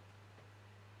time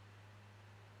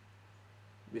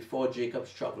before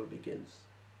Jacob's trouble begins.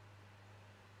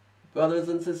 Brothers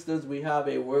and sisters, we have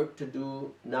a work to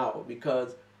do now,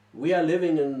 because we are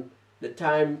living in the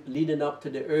time leading up to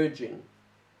the urging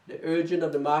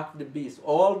of the mark of the beast.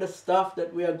 All the stuff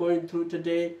that we are going through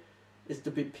today is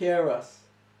to prepare us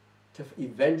to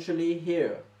eventually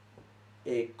hear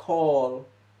a call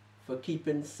for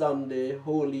keeping Sunday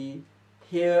holy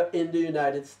here in the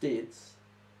United States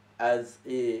as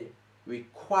a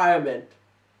requirement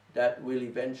that will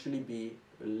eventually be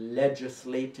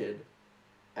legislated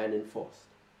and enforced.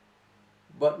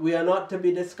 But we are not to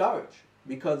be discouraged,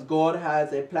 because God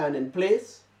has a plan in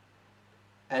place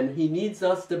and He needs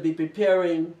us to be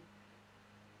preparing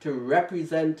to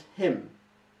represent Him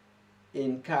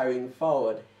in carrying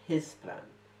forward His plan.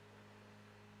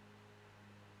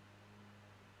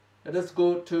 Let us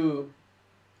go to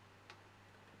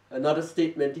another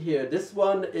statement here. This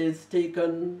one is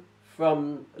taken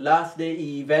from Last Day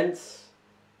Events.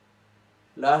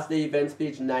 Last Day Events,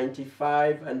 page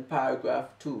 95 and paragraph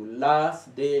 2.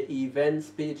 Last Day Events,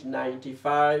 page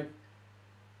 95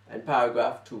 and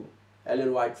paragraph 2.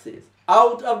 Ellen White says,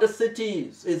 "Out of the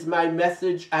cities is my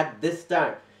message at this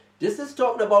time." This is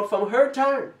talking about from her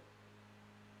time.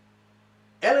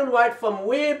 Ellen White from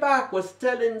way back was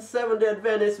telling Seventh-day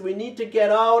Adventists we need to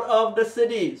get out of the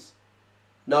cities.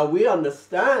 Now we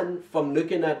understand from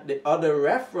looking at the other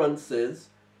references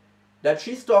that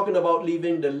she's talking about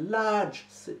leaving the large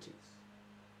cities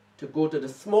to go to the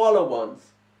smaller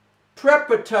ones,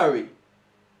 preparatory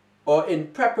or in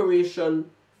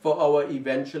preparation for our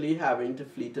eventually having to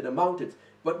flee to the mountains.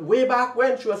 But way back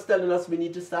when, she was telling us we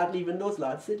need to start leaving those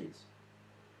large cities.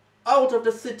 Out of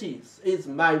the cities is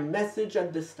my message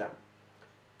at this time.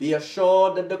 Be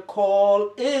assured that the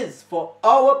call is for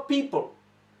our people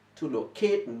to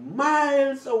locate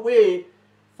miles away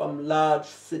from large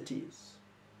cities.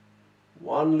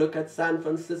 One look at San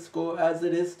Francisco as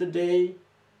it is today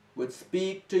would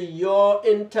speak to your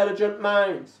intelligent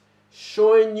minds,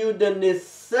 showing you the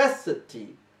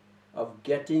necessity of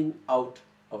getting out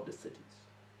of the cities.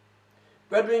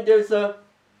 Brethren, there's a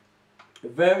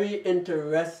very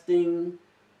interesting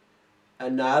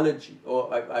analogy,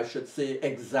 or I should say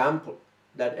example,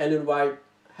 that Ellen White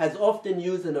has often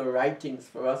used in her writings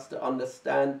for us to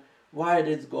understand why it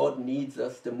is God needs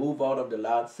us to move out of the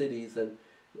large cities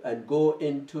and go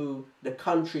into the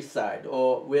countryside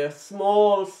or where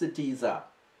small cities are.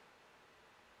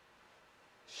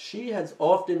 She has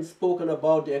often spoken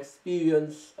about the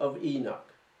experience of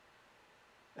Enoch.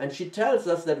 And she tells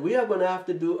us that we are going to have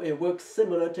to do a work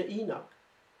similar to Enoch.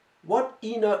 What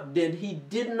Enoch did, he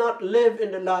did not live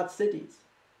in the large cities.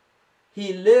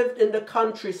 He lived in the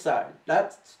countryside.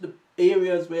 That's the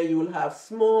areas where you will have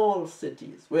small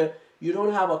cities, where you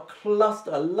don't have a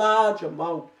cluster, a large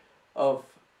amount of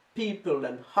people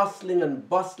and hustling and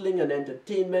bustling and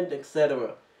entertainment,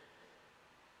 etc.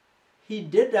 He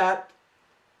did that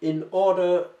in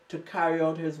order to carry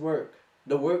out his work,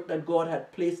 the work that God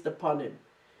had placed upon him.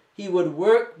 He would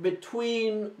work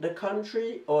between the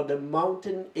country or the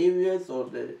mountain areas or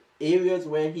the areas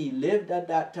where he lived at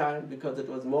that time, because it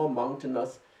was more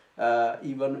mountainous,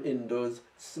 even in those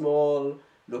small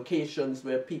locations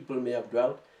where people may have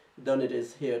dwelt, than it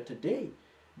is here today.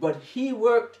 But he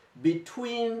worked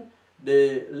between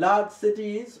the large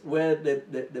cities where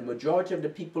the majority of the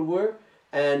people were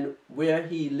and where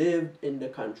he lived in the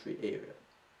country area.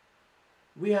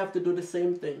 We have to do the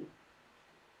same thing.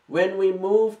 When we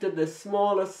move to the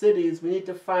smaller cities, we need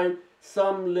to find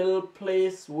some little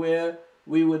place where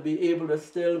we would be able to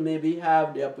still maybe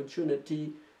have the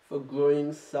opportunity for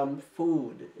growing some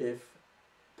food if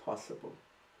possible.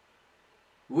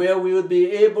 where we would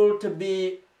be able to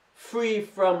be free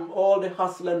from all the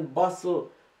hustle and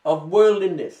bustle of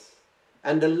worldliness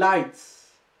and the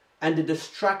lights and the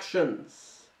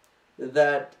distractions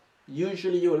that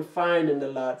usually you will find in the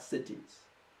large cities.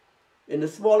 In the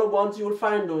smaller ones you will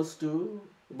find those too,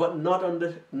 but not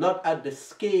at the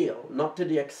scale, not to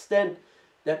the extent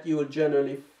that you will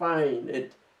generally find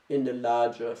it in the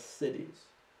larger cities.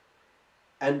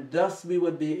 And thus we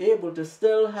would be able to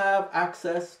still have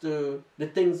access to the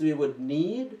things we would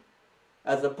need,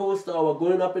 as opposed to our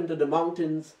going up into the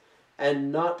mountains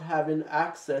and not having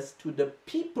access to the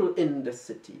people in the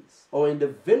cities or in the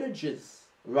villages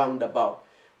round about.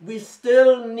 We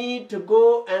still need to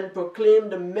go and proclaim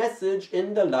the message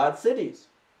in the large cities.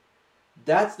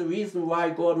 That's the reason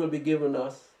why God will be giving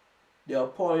us the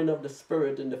outpouring of the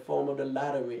Spirit in the form of the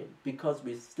latter rain, because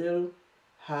we still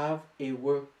have a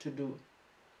work to do.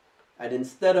 And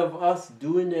instead of us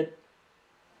doing it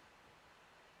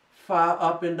far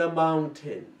up in the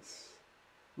mountains,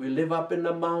 we live up in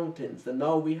the mountains, and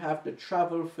now we have to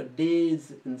travel for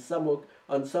days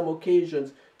on some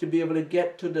occasions to be able to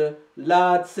get to the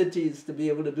large cities to be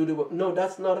able to do the work. No,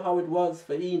 that's not how it was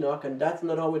for Enoch, and that's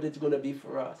not how it is going to be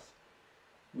for us.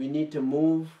 We need to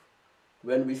move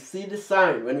when we see the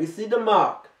sign, when we see the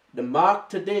mark. The mark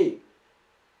today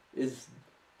is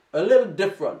a little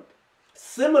different,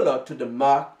 similar to the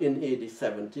mark in AD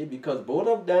 70, because both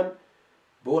of them,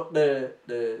 both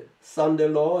the Sunday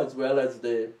law as well as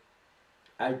the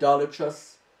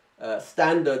idolatrous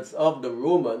standards of the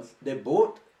Romans, they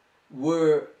both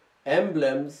were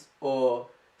emblems or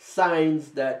signs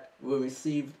that were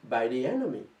received by the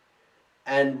enemy.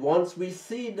 And once we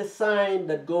see the sign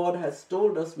that God has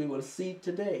told us we will see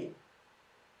today,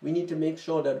 we need to make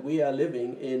sure that we are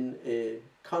living in a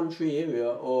country area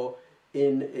or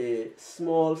in a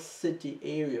small city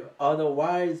area.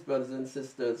 Otherwise, brothers and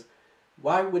sisters,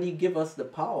 why would he give us the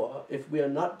power if we are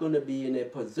not going to be in a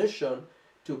position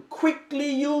to quickly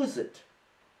use it,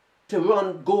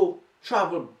 to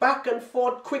travel back and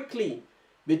forth quickly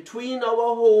between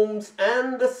our homes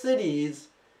and the cities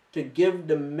to give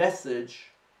the message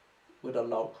with a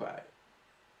loud cry?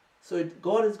 So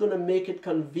God is going to make it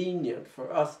convenient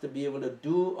for us to be able to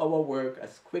do our work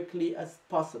as quickly as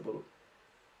possible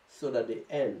so that the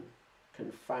end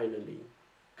can finally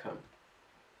come.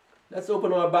 Let's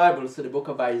open our Bibles to the book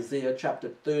of Isaiah chapter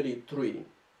 33.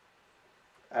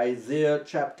 Isaiah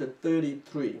chapter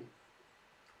 33.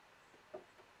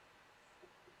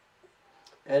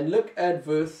 And look at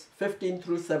verse 15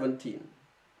 through 17.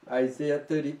 Isaiah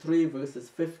 33 verses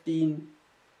 15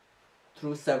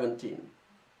 through 17.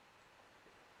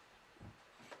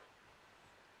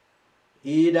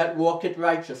 He that walketh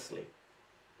righteously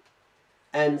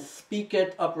and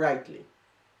speaketh uprightly,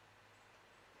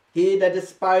 he that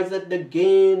despiseth the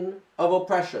gain of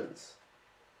oppressions,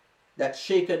 that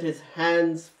shaketh his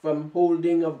hands from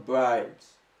holding of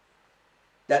bribes,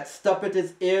 that stoppeth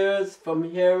his ears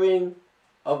from hearing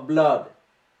of blood,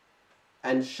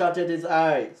 and shutteth his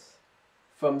eyes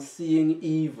from seeing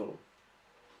evil,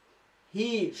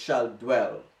 he shall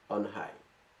dwell on high.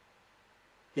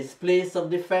 His place of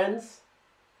defense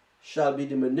shall be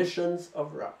the munitions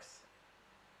of rocks.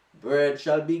 Bread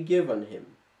shall be given him.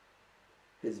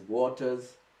 His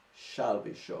waters shall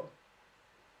be sure.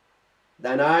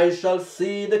 Then I shall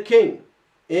see the king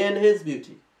in his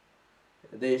beauty.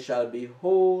 They shall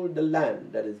behold the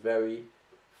land that is very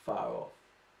far off.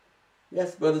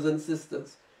 Yes, brothers and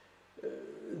sisters,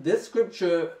 this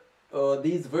scripture,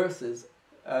 these verses,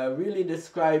 are really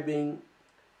describing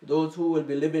those who will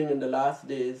be living in the last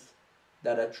days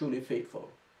that are truly faithful.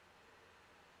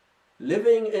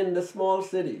 Living in the small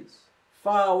cities,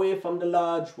 far away from the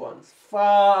large ones,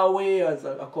 far away,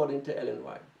 according to Ellen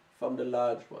White, from the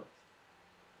large ones.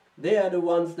 They are the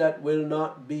ones that will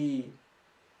not be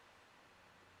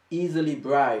easily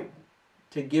bribed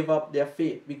to give up their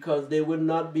faith, because they will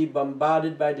not be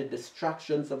bombarded by the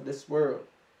distractions of this world.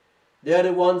 They are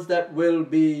the ones that will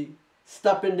be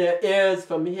stopping their ears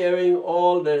from hearing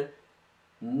all the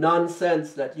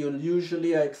nonsense that you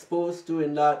usually are exposed to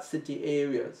in large city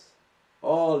areas.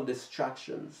 All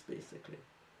distractions, basically.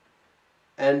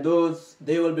 And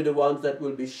they will be the ones that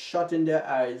will be shutting their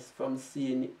eyes from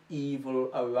seeing evil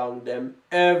around them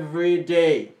every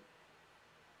day.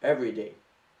 Every day.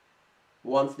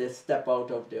 Once they step out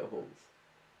of their homes.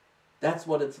 That's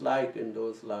what it's like in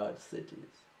those large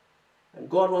cities. And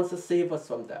God wants to save us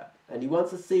from that. And he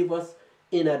wants to save us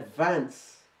in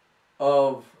advance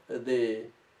of the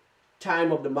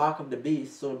time of the mark of the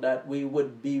beast, so that we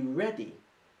would be ready.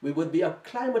 We would be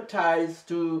acclimatized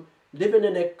to living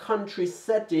in a country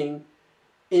setting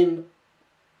in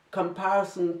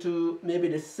comparison to maybe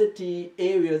the city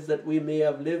areas that we may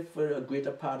have lived for a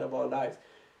greater part of our lives.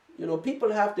 You know,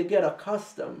 people have to get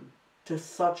accustomed to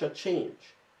such a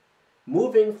change.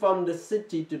 Moving from the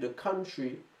city to the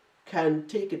country can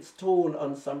take its toll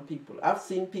on some people. I've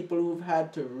seen people who've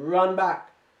had to run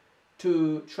back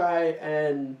to try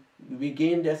and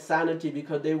regain their sanity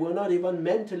because they were not even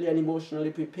mentally and emotionally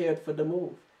prepared for the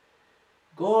move.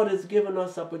 God has given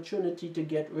us opportunity to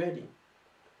get ready,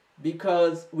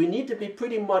 because we need to be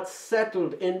pretty much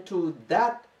settled into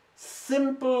that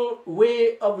simple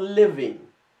way of living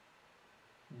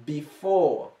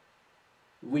before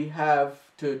we have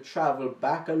to travel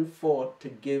back and forth to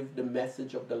give the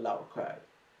message of the loud cry.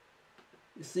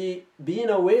 You see, being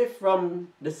away from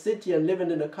the city and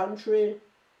living in the country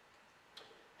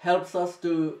helps us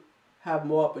to have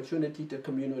more opportunity to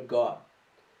commune with God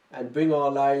and bring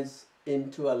our lives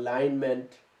into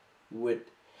alignment with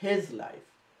His life,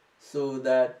 so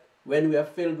that when we are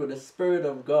filled with the Spirit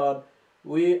of God,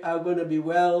 we are going to be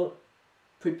well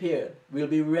prepared. We'll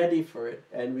be ready for it,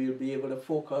 and we'll be able to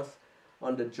focus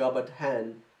on the job at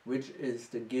hand, which is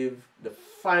to give the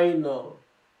final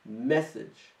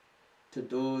message to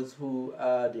those who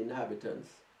are the inhabitants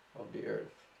of the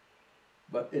earth.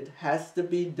 But it has to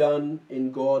be done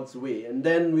in God's way. And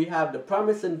then we have the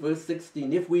promise in verse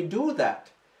 16. If we do that,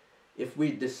 if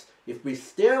we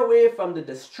stay away from the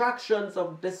distractions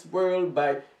of this world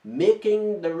by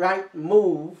making the right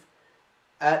move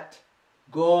at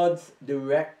God's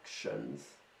directions,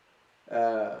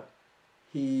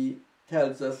 He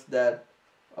tells us that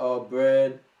our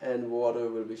bread and water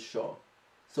will be sure.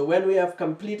 So when we have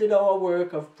completed our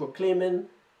work of proclaiming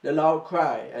the loud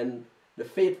cry and the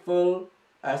faithful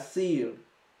are sealed,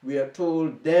 we are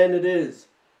told then it is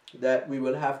that we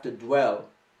will have to dwell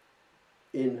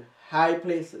in high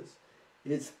places.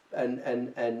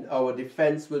 And our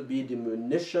defense will be the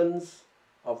munitions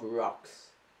of rocks,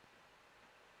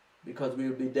 because we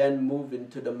will be then moving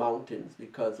to the mountains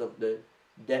because of the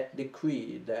death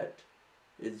decree that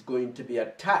is going to be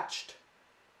attached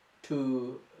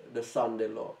to the Sunday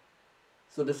law.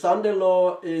 So the Sunday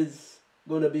law is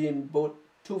going to be in both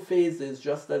two phases,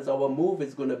 just as our move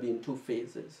is going to be in two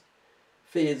phases.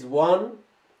 Phase 1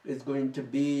 is going to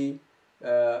be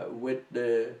with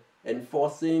the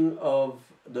enforcing of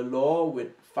the law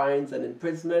with fines and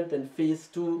imprisonment, and phase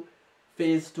 2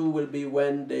 will be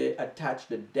when they attach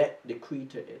the death decree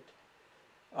to it.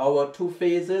 Our two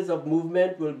phases of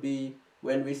movement will be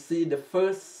when we see the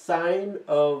first sign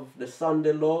of the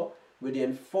Sunday law with the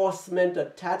enforcement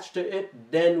attached to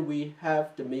it. Then we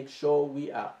have to make sure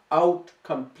we are out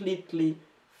completely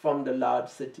from the large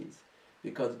cities,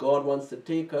 because God wants to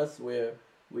take us where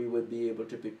we will be able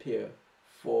to prepare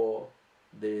for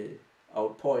the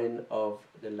outpouring of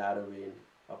the latter rain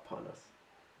upon us.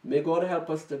 May God help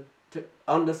us to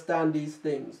understand these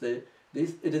things. It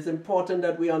is important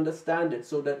that we understand it,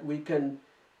 so that we can,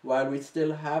 while we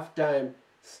still have time,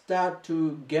 start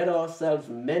to get ourselves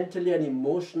mentally and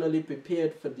emotionally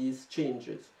prepared for these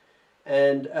changes.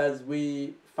 And as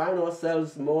we find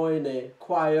ourselves more in a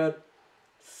quiet,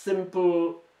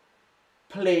 simple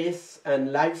place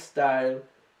and lifestyle,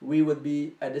 we would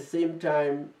be at the same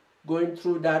time going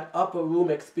through that upper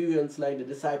room experience like the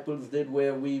disciples did,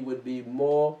 where we would be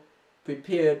more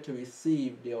prepared to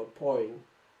receive the outpouring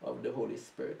of the Holy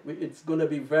Spirit. It's going to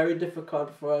be very difficult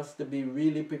for us to be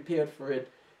really prepared for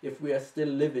it if we are still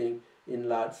living in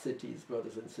large cities,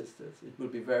 brothers and sisters. It will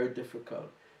be very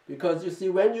difficult, because you see,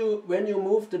 when you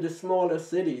move to the smaller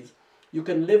cities, you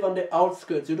can live on the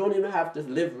outskirts. You don't even have to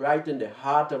live right in the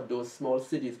heart of those small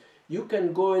cities. You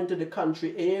can go into the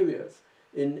country areas,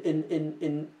 in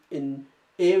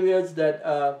areas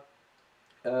that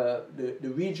the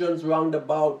regions round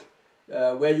about,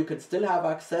 where you could still have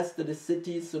access to the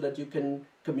cities, so that you can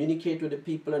communicate with the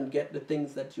people and get the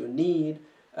things that you need,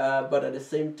 but at the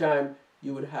same time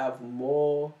you would have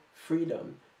more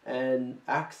freedom and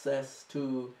access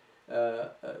to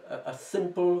a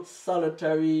simple,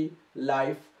 solitary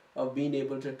life of being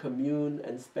able to commune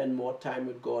and spend more time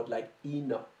with God like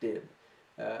Enoch did.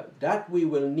 That we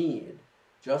will need,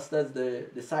 just as the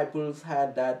disciples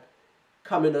had that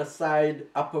coming aside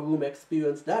upper room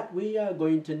experience, that we are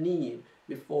going to need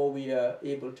before we are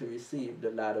able to receive the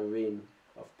latter rain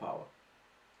of power.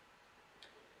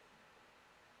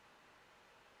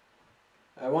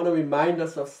 I want to remind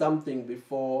us of something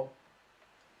before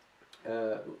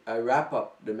I wrap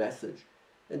up the message.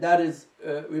 And that is,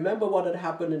 remember what had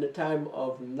happened in the time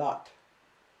of Lot.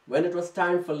 When it was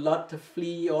time for Lot to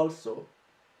flee also,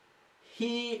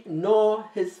 he nor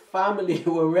his family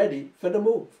were ready for the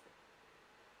move.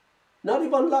 Not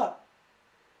even Lot.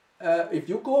 if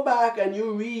you go back and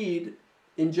you read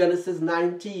in Genesis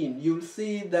 19, you'll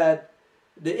see that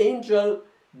the angel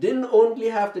didn't only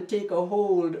have to take a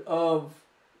hold of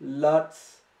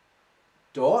Lot's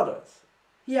daughters.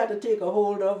 He had to take a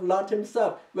hold of Lot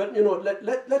himself. Well, you know,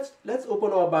 let's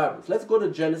open our Bibles. Let's go to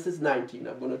Genesis 19.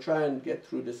 I'm going to try and get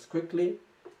through this quickly.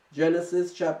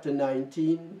 Genesis chapter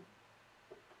 19.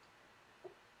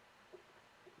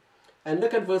 And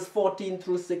look at verse 14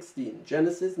 through 16.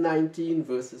 Genesis 19,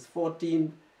 verses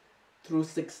 14 through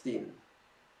 16.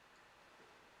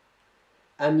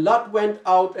 And Lot went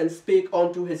out and spake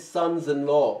unto his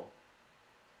sons-in-law,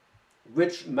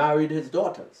 which married his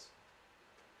daughters,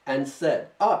 and said,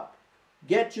 Up,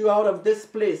 get you out of this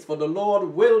place, for the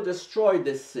Lord will destroy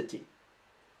this city.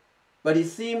 But he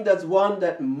seemed as one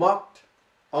that mocked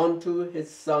unto his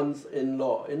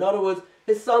sons-in-law. In other words,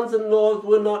 his sons-in-law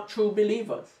were not true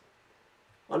believers.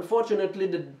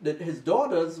 Unfortunately, his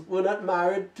daughters were not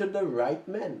married to the right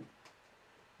men.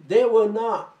 They were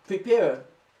not prepared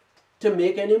to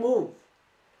make any move.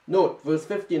 Note verse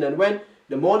 15, and when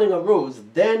the morning arose,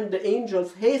 then the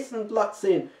angels hastened Lot,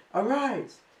 saying,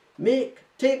 Arise,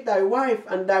 take thy wife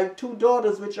and thy 2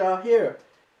 daughters which are here.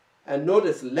 And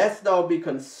notice, lest thou be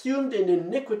consumed in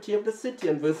iniquity of the city.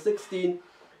 And verse 16,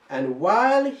 and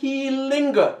while he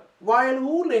lingered, while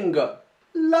who lingered?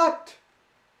 Lot.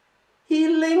 He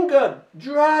lingered,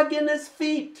 dragging his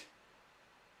feet.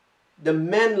 The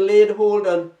men laid hold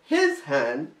on his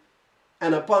hand,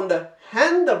 and upon the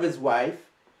hand of his wife,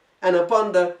 and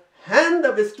upon the hand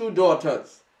of his 2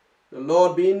 daughters, the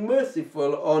Lord being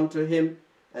merciful unto him,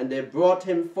 and they brought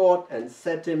him forth and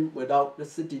set him without the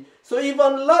city. So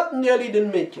even Lot nearly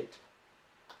didn't make it.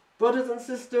 Brothers and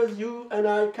sisters, you and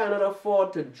I cannot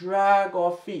afford to drag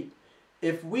our feet.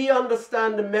 If we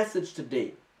understand the message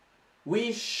today,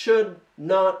 we should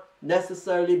not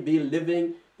necessarily be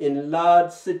living in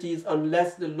large cities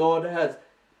unless the Lord has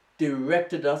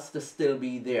directed us to still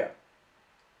be there.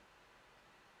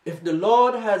 If the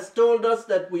Lord has told us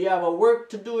that we have a work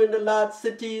to do in the large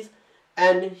cities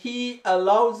and he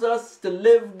allows us to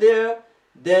live there,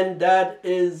 then that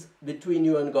is between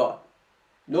you and God.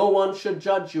 No one should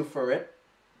judge you for it.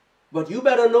 But you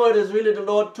better know it is really the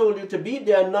Lord told you to be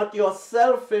there, not your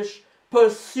selfish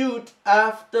pursuit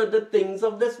after the things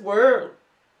of this world.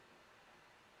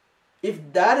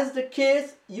 If that is the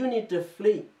case, you need to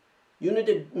flee. You need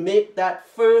to make that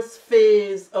first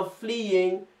phase of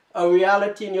fleeing a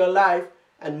reality in your life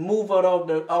and move out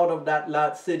of that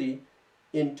large city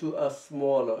into a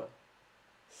smaller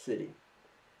city.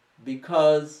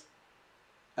 Because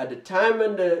at the time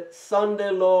when the Sunday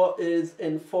law is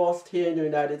enforced here in the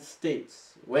United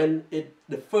States, when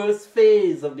the first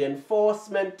phase of the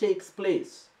enforcement takes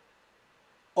place,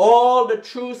 all the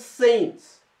true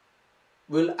saints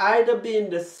will either be in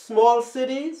the small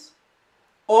cities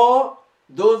or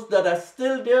those that are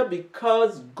still there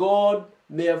because God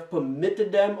may have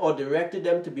permitted them or directed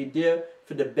them to be there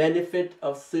for the benefit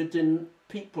of certain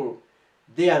people.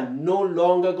 They are no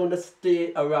longer going to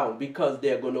stay around because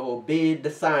they are going to obey the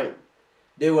sign.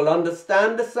 They will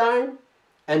understand the sign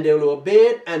and they will obey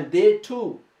it, and they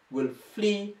too will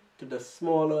flee to the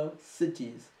smaller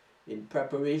cities in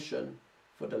preparation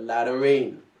for the latter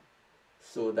rain,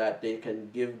 so that they can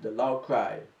give the loud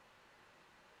cry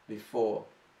before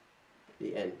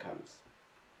the end comes.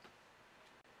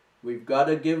 We've got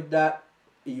to give that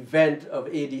event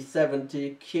of AD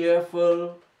 70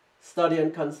 careful study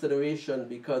and consideration,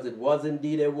 because it was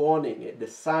indeed a warning. The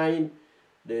sign,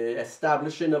 the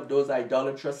establishing of those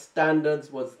idolatrous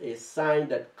standards was a sign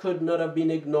that could not have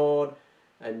been ignored,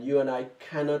 and you and I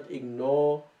cannot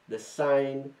ignore the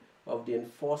sign of the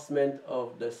enforcement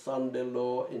of the Sunday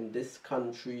law in this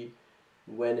country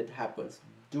when it happens.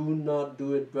 Do not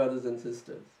do it, brothers and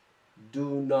sisters.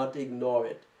 Do not ignore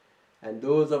it. And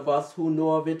those of us who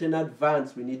know of it in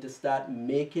advance, we need to start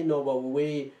making our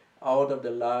way out of the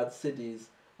large cities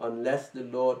unless the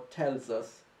Lord tells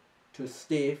us to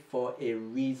stay for a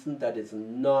reason that is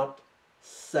not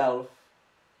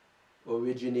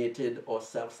self-originated or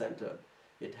self-centered.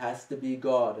 It has to be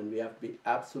God, and we have to be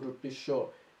absolutely sure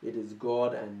it is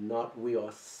God and not we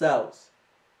ourselves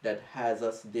that has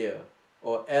us there.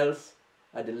 Or else,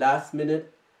 at the last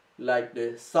minute, like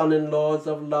the son-in-laws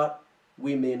of Lot,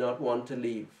 we may not want to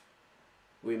leave.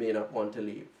 We may not want to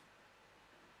leave.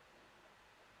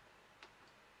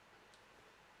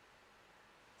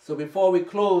 So before we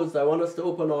close, I want us to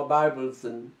open our Bibles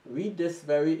and read this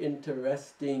very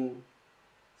interesting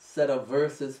set of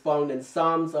verses found in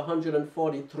Psalms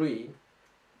 143.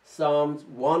 Psalms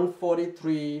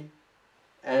 143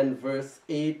 and verse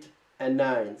 8 and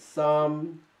 9.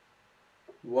 Psalm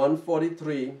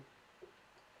 143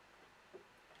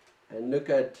 and look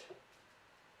at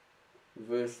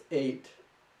verse 8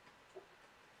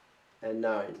 and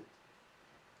 9.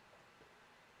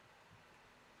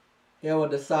 Hear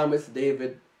what the psalmist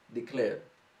David declared.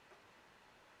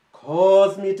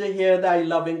 Cause me to hear thy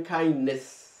loving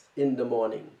kindness in the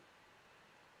morning,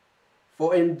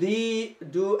 for in thee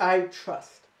do I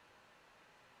trust.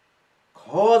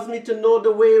 Cause me to know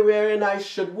the way wherein I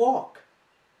should walk,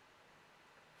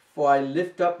 for I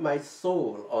lift up my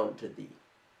soul unto thee.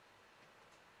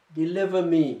 Deliver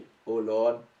me, O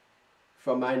Lord,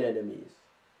 from mine enemies.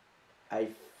 I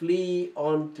flee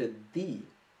unto thee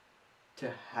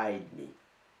to hide me.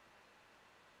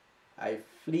 I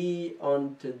flee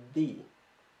unto thee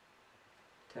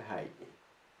to hide me.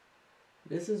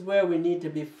 This is where we need to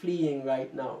be fleeing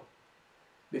right now.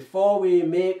 Before we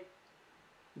make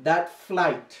that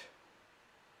flight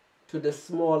to the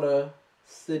smaller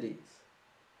cities,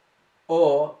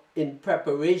 or in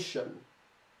preparation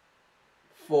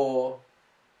for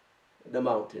the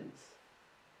mountains,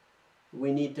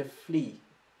 we need to flee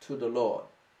to the Lord,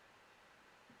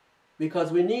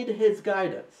 because we need His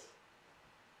guidance.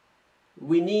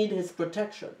 We need His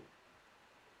protection.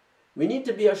 We need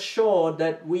to be assured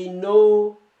that we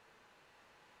know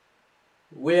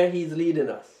where He's leading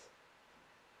us.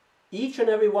 Each and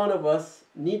every one of us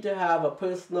need to have a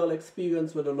personal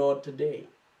experience with the Lord today,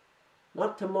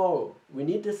 not tomorrow. We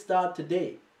need to start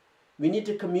today. We need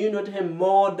to commune with Him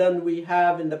more than we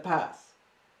have in the past.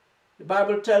 The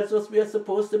Bible tells us we are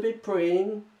supposed to be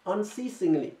praying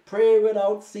unceasingly. Pray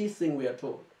without ceasing, we are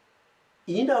told.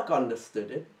 Enoch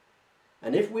understood it.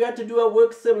 And if we are to do a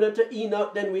work similar to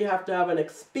Enoch, then we have to have an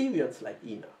experience like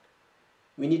Enoch.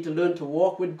 We need to learn to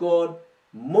walk with God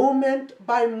moment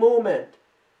by moment,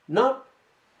 not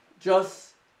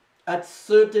just at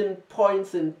certain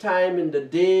points in time in the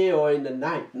day or in the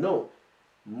night. No,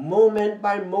 moment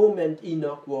by moment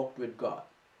Enoch walked with God.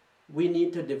 We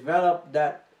need to develop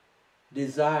that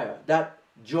desire, that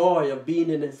joy of being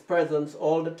in His presence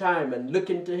all the time and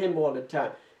looking to Him all the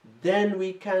time. Then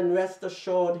we can rest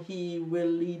assured He will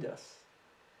lead us.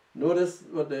 Notice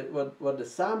what the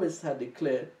psalmist had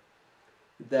declared,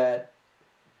 that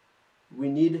we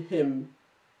need Him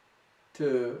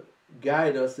to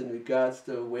guide us in regards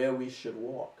to where we should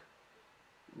walk.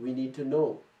 We need to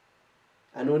know.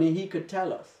 And only He could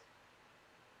tell us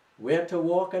where to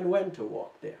walk and when to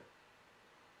walk there.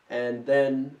 And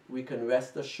then we can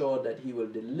rest assured that He will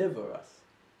deliver us.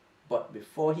 But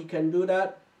before He can do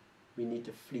that, we need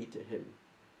to flee to Him.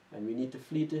 And we need to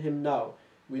flee to Him now.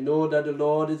 We know that the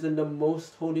Lord is in the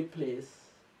most holy place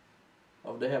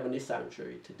of the heavenly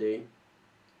sanctuary today,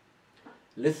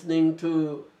 listening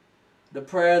to the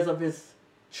prayers of His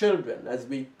children as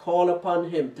we call upon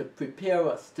Him to prepare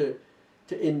us, to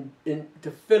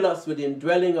fill us with the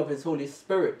indwelling of His Holy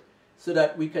Spirit, so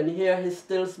that we can hear His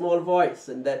still small voice,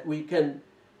 and that we can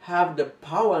have the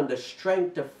power and the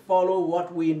strength to follow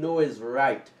what we know is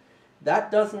right.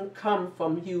 That doesn't come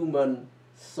from human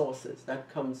sources. That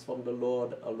comes from the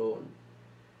Lord alone.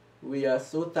 We are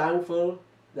so thankful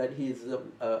that He is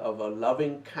of a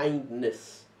loving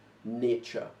kindness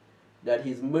nature, that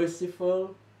He's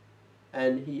merciful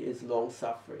and He is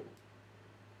long-suffering,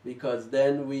 because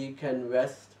then we can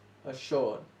rest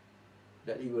assured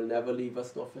that He will never leave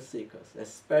us nor forsake us,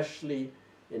 especially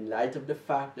in light of the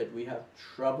fact that we have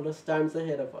troublous times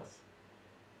ahead of us.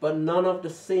 But none of the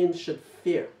saints should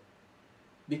fear,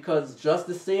 because just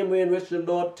the same way in which the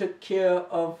Lord took care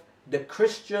of the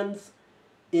Christians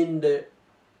in the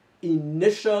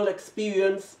initial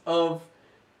experience of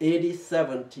AD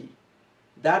 70,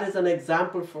 that is an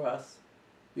example for us,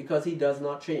 because He does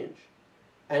not change.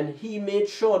 And He made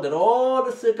sure that all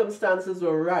the circumstances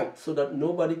were right so that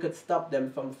nobody could stop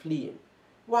them from fleeing.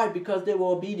 Why? Because they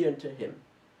were obedient to Him.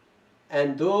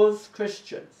 And those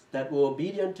Christians that were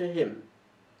obedient to Him,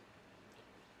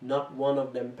 not one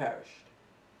of them perished.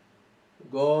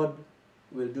 God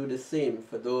will do the same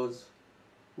for those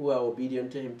who are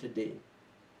obedient to Him today.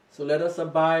 So let us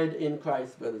abide in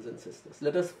Christ, brothers and sisters.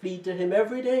 Let us flee to Him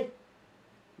every day.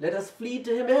 Let us flee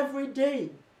to Him every day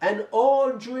and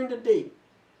all during the day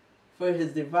for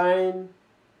His divine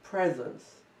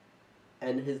presence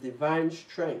and His divine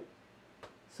strength,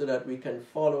 so that we can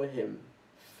follow Him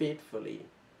faithfully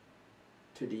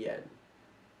to the end.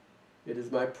 It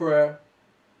is my prayer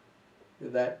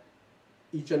that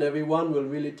each and every one will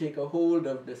really take a hold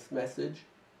of this message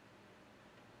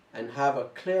and have a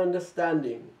clear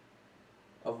understanding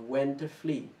of when to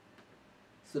flee,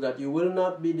 so that you will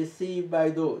not be deceived by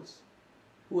those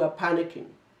who are panicking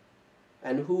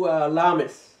and who are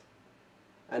alarmists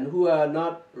and who are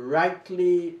not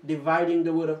rightly dividing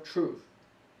the word of truth,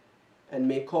 and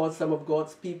may cause some of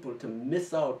God's people to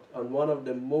miss out on one of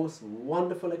the most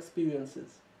wonderful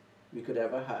experiences we could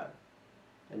ever have.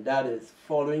 And that is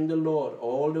following the Lord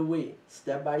all the way,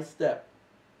 step by step,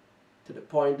 to the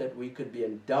point that we could be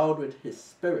endowed with His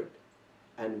Spirit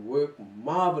and work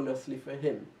marvelously for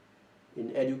Him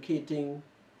in educating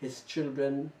His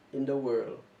children in the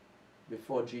world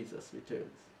before Jesus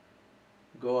returns.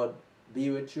 God be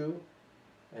with you,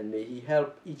 and may He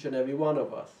help each and every one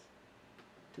of us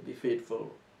to be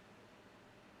faithful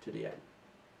to the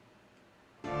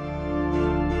end.